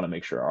 we want to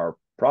make sure our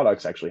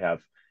products actually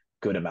have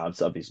good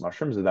amounts of these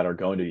mushrooms that are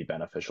going to be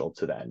beneficial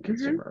to the end Hmm.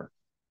 consumer.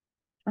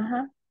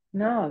 Uh-huh.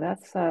 No,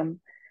 that's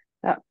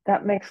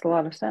that makes a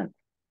lot of sense.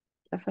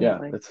 Yeah,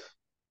 Definitely. that's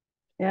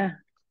Yeah.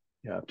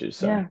 you have to.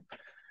 So Yeah.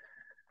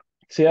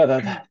 so yeah,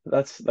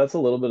 that's a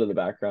little bit of the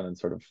background and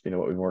sort of, what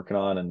we've been working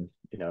on. And,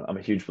 I'm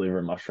a huge believer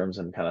in mushrooms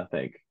and kind of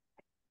think,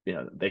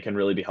 they can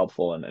really be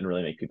helpful and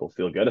really make people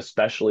feel good,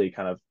 especially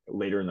kind of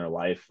later in their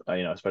life,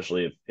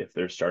 especially if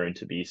there's starting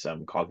to be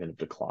some cognitive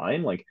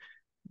decline. Like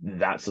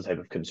that's the type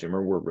of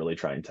consumer we're really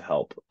trying to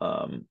help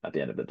at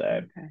the end of the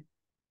day. Okay.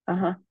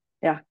 Uh-huh.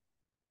 Yeah.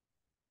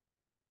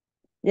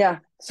 Yeah.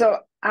 So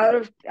out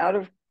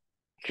of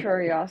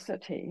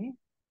curiosity,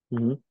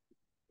 Hmm.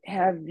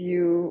 have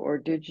you or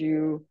did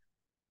you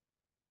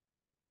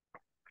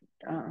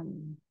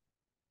um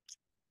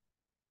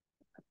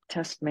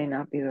test may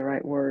not be the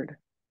right word,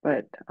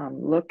 but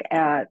look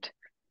at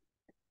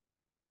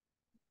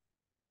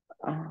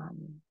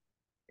um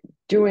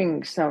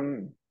doing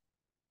some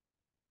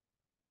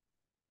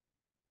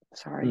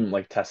sorry,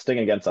 Like testing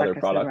against like other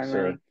I said, my products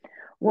or. brain.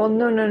 Well,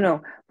 no, no,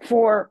 no.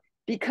 For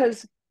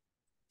because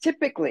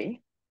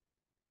typically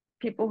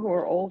people who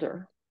are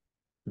older,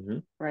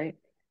 Mhm. right,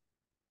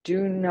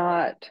 do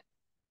not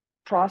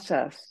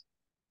process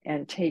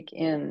and take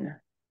in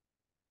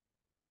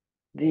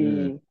Mm,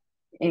 the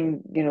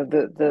in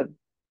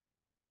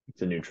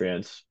the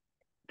nutrients.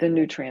 the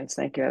nutrients.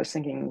 Thank you. I was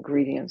thinking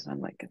ingredients.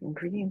 I'm like,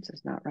 ingredients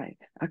is not right.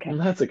 Okay.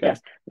 That's okay.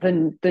 Yes.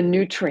 The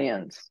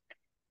nutrients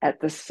at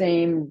the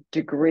same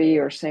degree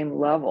or same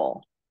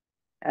level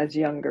as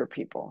younger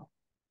people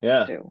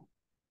Yeah, do.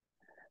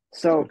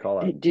 it's a good So call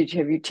out.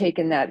 have you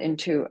taken that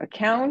into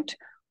account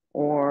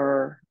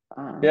or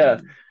Yeah,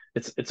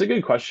 it's a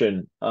good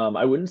question.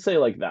 I wouldn't say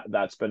like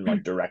that's been like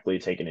mhm, directly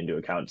taken into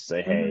account to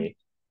say, hey,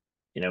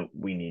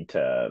 we need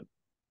to,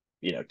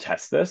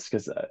 test this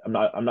because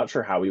I'm not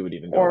sure how we would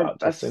even go or about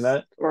testing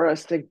that. a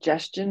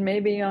suggestion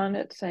maybe on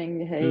it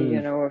saying, hey,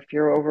 Mm, if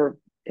you're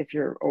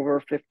over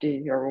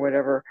 50 or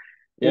whatever,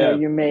 yeah,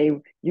 you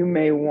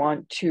may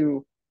want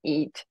to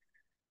eat,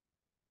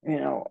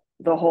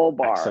 the whole X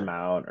bar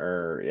amount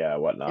or yeah,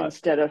 whatnot.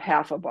 instead of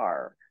half a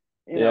bar,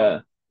 Yeah.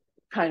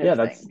 kind Yeah, of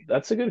that's thing.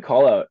 that's a good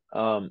call out.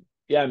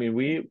 Yeah, I mean,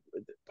 we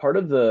part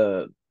of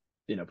the,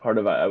 part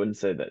of I wouldn't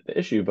say that the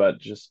issue, but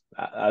just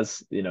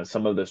as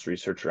some of this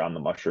research around the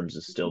mushrooms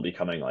is still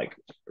becoming like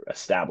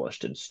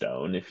established in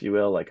stone, if you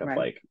will, like of Right.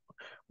 like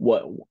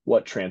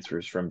what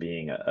transfers from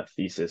being a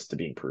thesis to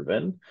being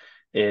proven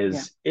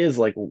Yeah. is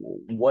like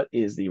what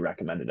is the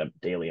recommended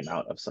daily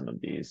amount of some of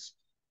these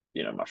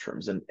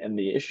mushrooms, and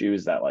the issue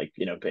is that like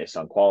based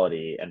on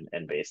quality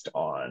and based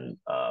on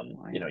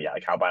Right. yeah,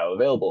 like how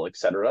bioavailable, et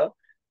cetera,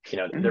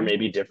 there Mm-hmm. may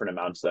be different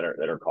amounts that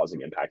are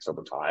causing impacts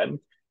over time.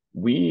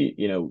 We,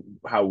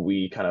 how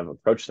we kind of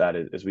approach that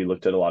is we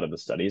looked at a lot of the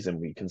studies and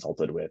we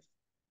consulted with,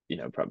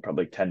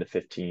 probably 10 to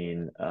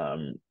 15,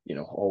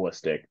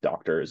 holistic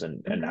doctors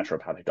and Mm-hmm.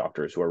 naturopathic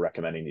doctors who are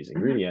recommending these Mm-hmm.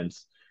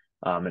 ingredients,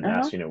 and Uh-huh.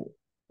 asked,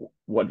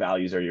 what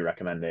values are you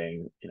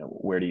recommending?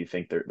 Where do you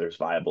think there's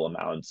viable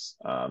amounts?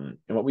 And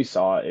what we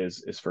saw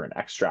is for an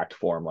extract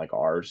form like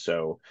ours.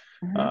 So,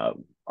 Mm-hmm.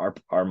 uh,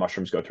 our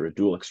mushrooms go through a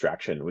dual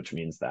extraction, which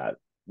means that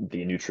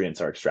the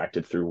nutrients are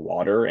extracted through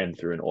water and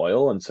through an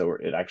oil, and so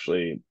it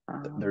actually Oh,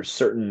 there's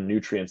certain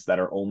nutrients that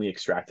are only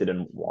extracted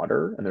in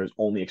water, and there's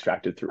only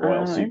extracted through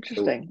oil. oh, So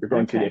interesting. you're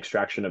going through the Okay.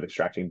 extraction of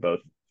extracting both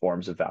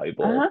forms of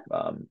valuable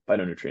Uh-huh.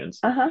 phytonutrients.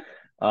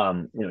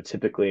 Uh-huh.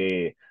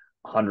 Typically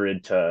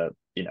 100 to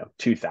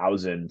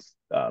 2000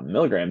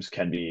 milligrams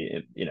can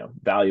be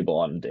valuable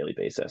on a daily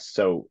basis.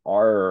 So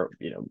our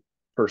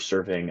per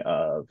serving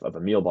of a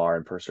meal bar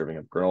and per serving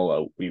of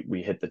granola,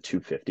 we hit the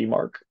 250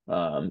 mark.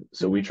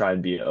 So we Mm-hmm. try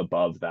and be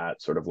above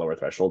that sort of lower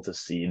threshold to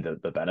see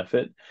the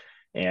benefit.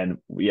 And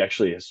we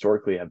actually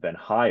historically have been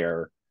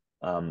higher,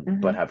 Mm-hmm.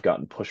 but have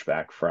gotten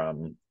pushback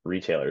from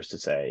retailers to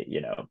say,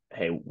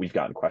 hey, we've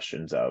gotten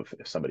questions of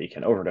if somebody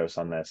can overdose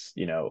on this,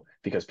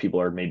 because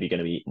people are maybe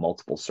going to eat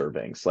multiple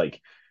servings.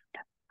 Like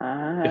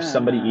if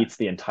somebody Ah. eats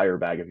the entire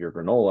bag of your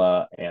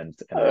granola and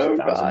there's a Oh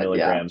thousand God, yeah.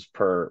 milligrams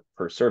per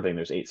serving,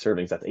 there's 8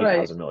 servings, that's Right.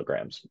 8,000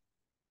 milligrams.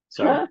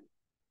 So Huh.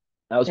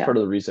 that was Yeah. part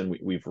of the reason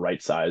we've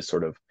right sized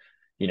sort of,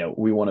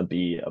 we want to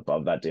be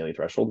above that daily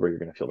threshold where you're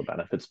going to feel the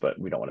benefits, but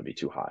we don't want to be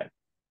too high.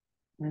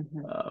 Mm-hmm.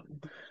 Um,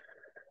 Mm-hmm.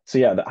 So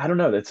yeah, I don't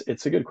know.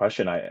 It's a good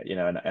question.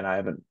 And I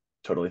haven't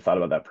totally thought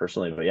about that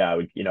personally, but yeah, I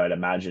would, I'd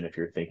imagine if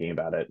you're thinking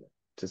about it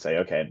to say,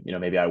 okay,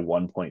 maybe I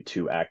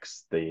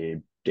 1.2x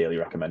the daily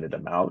recommended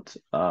amount.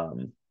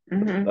 Hmm.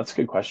 That's a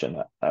good question.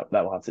 That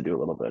will have to do a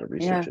little bit of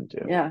research Yeah,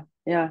 into.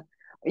 yeah,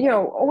 yeah.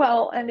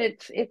 Well, and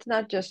it's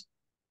not just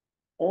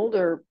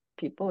older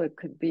people. It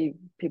could be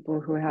people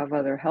who have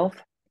other health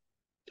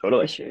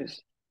Totally,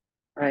 issues,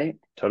 right?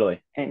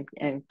 totally.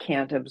 And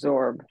can't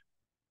absorb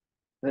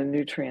the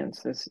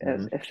nutrients as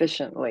Hmm.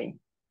 efficiently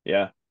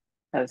Yeah,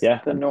 as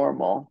yeah, the and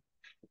normal.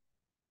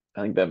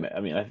 I think that,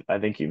 I mean, I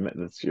think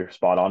you're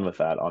spot on with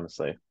that,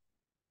 honestly.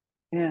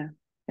 Yeah,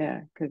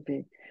 yeah, could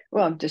be.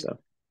 Well, I'm just So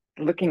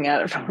looking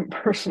at it from a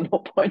personal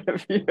point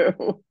of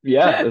view.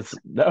 yeah, that's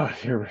no,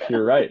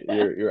 you're right.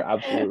 You're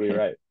absolutely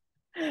right.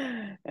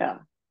 Yeah,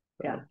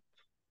 yeah, So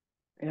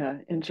yeah.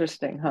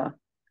 Interesting, huh?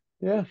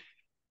 yeah,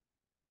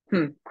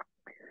 Hmm.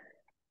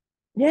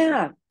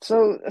 Yeah.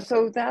 So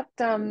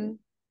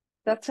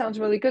that sounds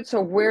really good.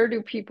 So where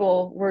do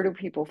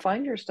people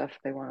find your stuff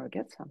if they want to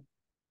get some?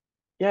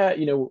 yeah,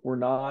 we're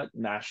not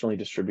nationally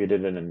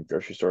distributed and in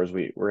grocery stores.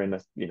 We're in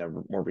a,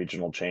 more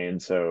regional chain.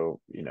 So,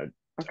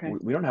 Okay.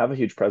 we don't have a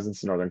huge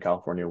presence in Northern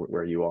California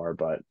where you are,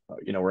 but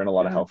we're in a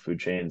lot of Uh-huh. health food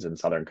chains in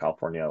Southern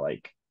California,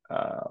 like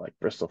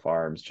Bristol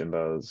Farms,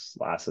 Jimbo's,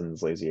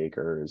 Lassen's, Lazy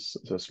Acres.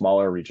 So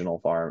smaller regional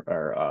farm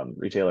or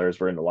retailers.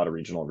 We're in a lot of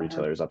regional Uh-huh.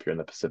 retailers up here in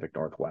the Pacific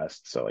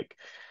Northwest. So like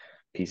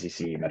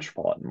PCC, Okay.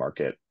 Metropolitan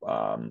Market,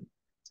 kind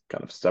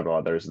of several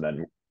others, and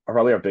then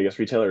probably our biggest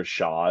retailer is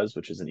Shaw's,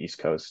 which is an East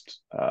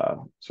Coast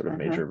sort of Uh-huh.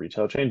 major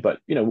retail chain. But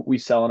we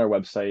sell on our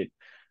website.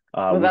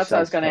 Well, We that's what I sell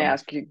was going to some,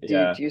 ask you. Do you,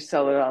 yeah, do you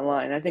sell it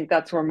online? I think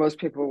that's where most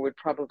people would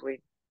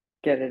probably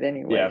get it yeah,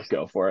 anyways.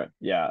 go for it.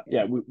 Yeah,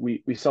 yeah. Yeah.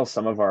 We sell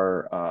some of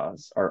our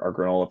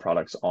granola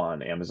products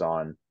on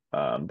Amazon,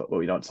 but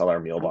we don't sell our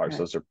meal bars. Okay.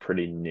 Those are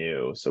pretty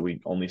new, so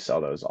we only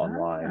sell those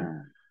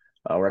online.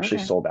 Ah, We're actually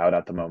okay. sold out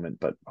at the moment,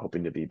 but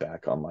hoping to be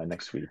back online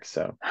next week.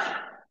 So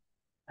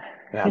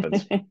it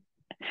happens.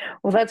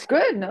 Well, that's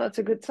good. No, that's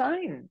a good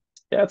sign.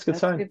 Yeah, it's a good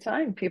That's a sign. good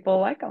sign. People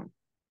like them.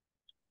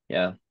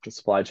 Yeah, the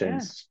supply Yeah.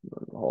 chain's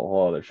a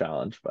whole other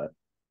challenge, but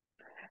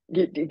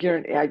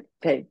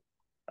Hey,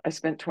 I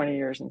spent 20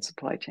 years in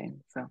supply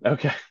chain, so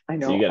okay. I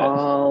So you know get it.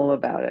 all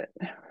about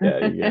Yeah,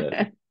 you get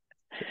it.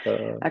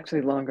 it.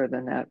 Actually, longer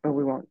than that, but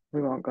we won't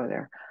go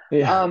there.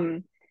 Yeah.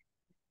 Um,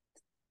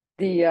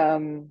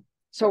 the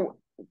so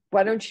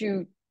why don't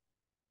you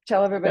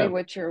tell everybody Yeah.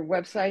 what your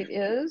website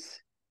is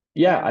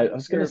Yeah, and I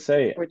was gonna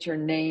say, what's your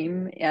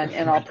name, and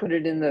I'm gonna put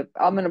it in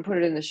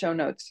the show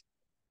notes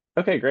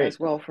okay, great. as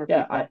well for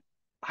Yeah, I people.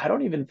 I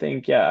don't even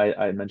think, yeah,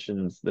 I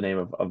mentioned the name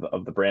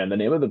of the brand. The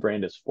name of the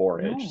brand is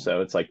FORIJ. No.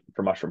 So it's like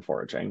for mushroom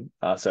foraging.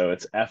 So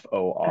it's Uh-huh.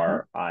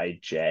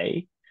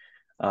 FORIJ.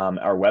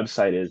 Our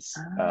website is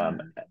Ah.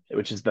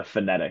 which is the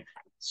phonetic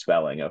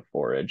spelling of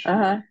forage.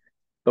 Uh-huh.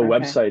 The Okay.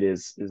 website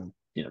is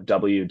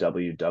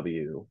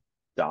www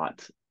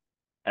dot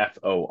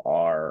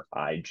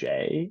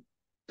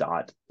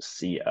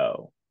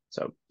FORIJ.co.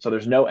 So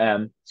there's no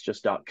M, it's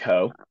just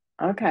 .co.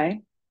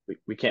 Okay.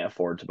 We can't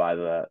afford to buy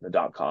the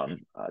 .com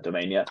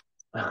domain yet.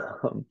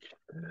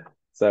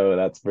 So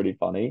that's pretty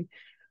funny.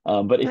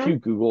 But if Hmm. you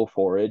Google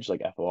forage, like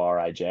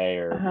FORIJ,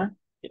 or Uh-huh.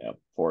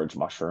 forage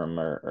mushroom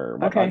or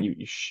whatnot, Okay.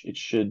 it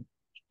should,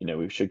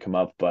 we should come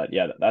up. But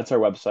yeah, that's our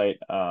website.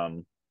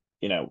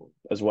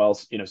 As well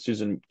as,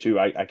 Susan too,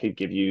 I could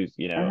give you,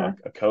 Uh-huh.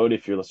 a code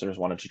if your listeners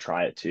wanted to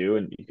try it too,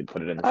 and you could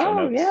put it in the show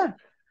Oh, notes. yeah.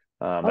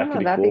 That could Oh,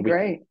 be that'd be cool.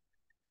 great.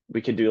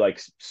 We could do like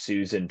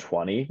Susan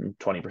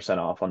 20%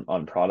 off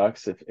on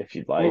products if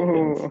you'd like.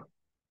 And Ooh.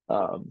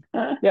 um,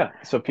 yeah,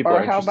 so if people Or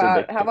are interested, how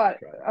they can about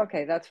try it.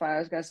 okay, that's fine. I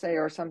was gonna say,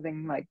 or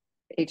something like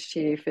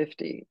HTA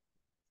 50.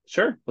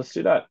 Sure, let's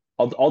do that.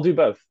 I'll do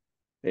both.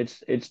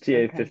 It's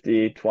HTA Okay.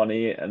 50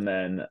 20, and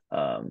then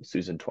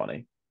Susan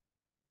 20.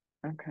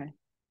 Okay.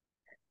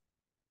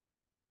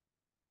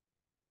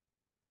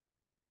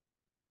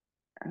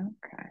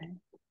 Okay.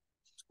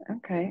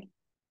 Okay.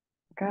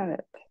 Got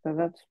it. So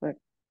that's the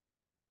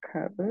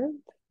code,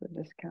 the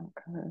discount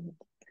code.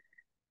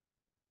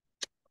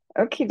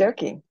 Okie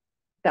dokie.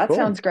 That Cool.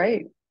 sounds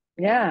great.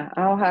 Yeah,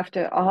 I'll have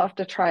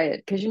to try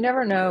it because you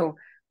never know.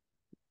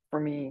 For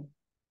me,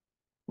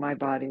 my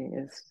body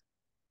is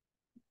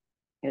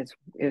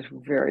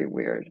very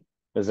weird.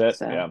 Is it?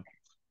 So Yeah.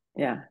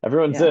 yeah,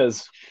 Everyone's yeah.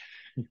 is.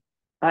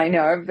 I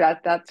know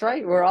that's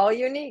right. We're all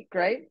unique,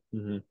 right?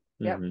 Hmm.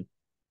 Yep. Hmm.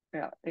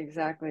 Yeah,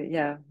 exactly.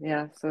 Yeah,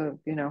 yeah. So,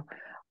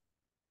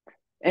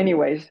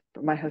 anyways,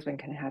 but my husband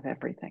can have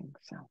everything,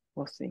 so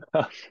we'll see.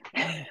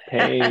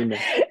 Pain.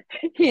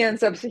 He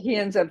ends up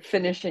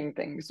finishing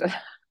things.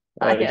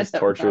 I It end just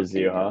up not tortures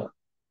you, being huh? able.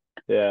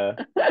 Yeah,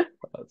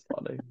 that's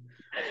funny.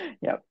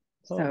 Yep.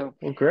 Oh, So,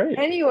 well, great.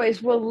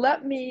 anyways, well,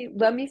 let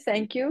me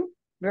thank you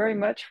very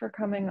much for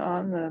coming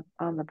on the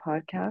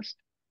podcast.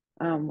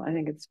 I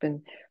think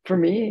for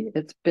me,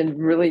 it's been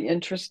really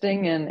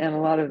interesting and a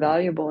lot of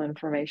valuable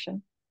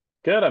information.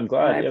 Good. I'm And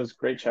glad. Yeah, it was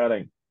great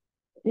chatting.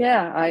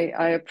 yeah,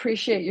 I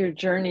appreciate your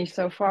journey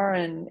so far,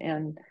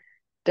 and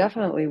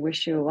definitely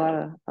wish you a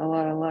lot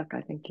of luck.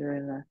 I think you're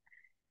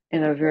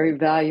in a very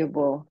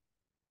valuable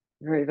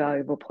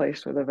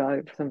place with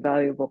some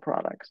valuable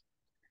products.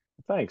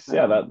 Thanks.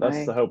 Yeah,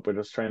 that's the I hope. We're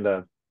just trying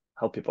to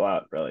help people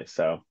out, really.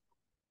 So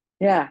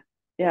Yeah,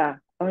 yeah.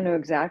 Oh no,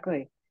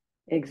 exactly.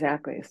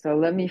 Exactly. So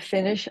let me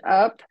finish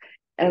up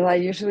as I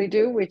usually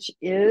do, which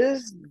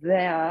is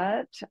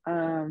that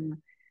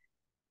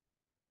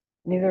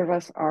neither of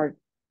us are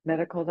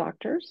medical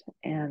doctors,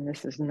 and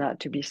this is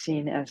not to be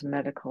seen as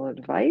medical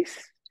advice.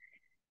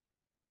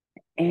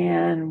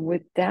 And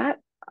with that,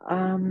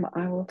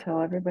 I will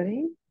tell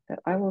everybody that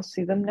I will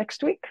see them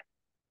next week.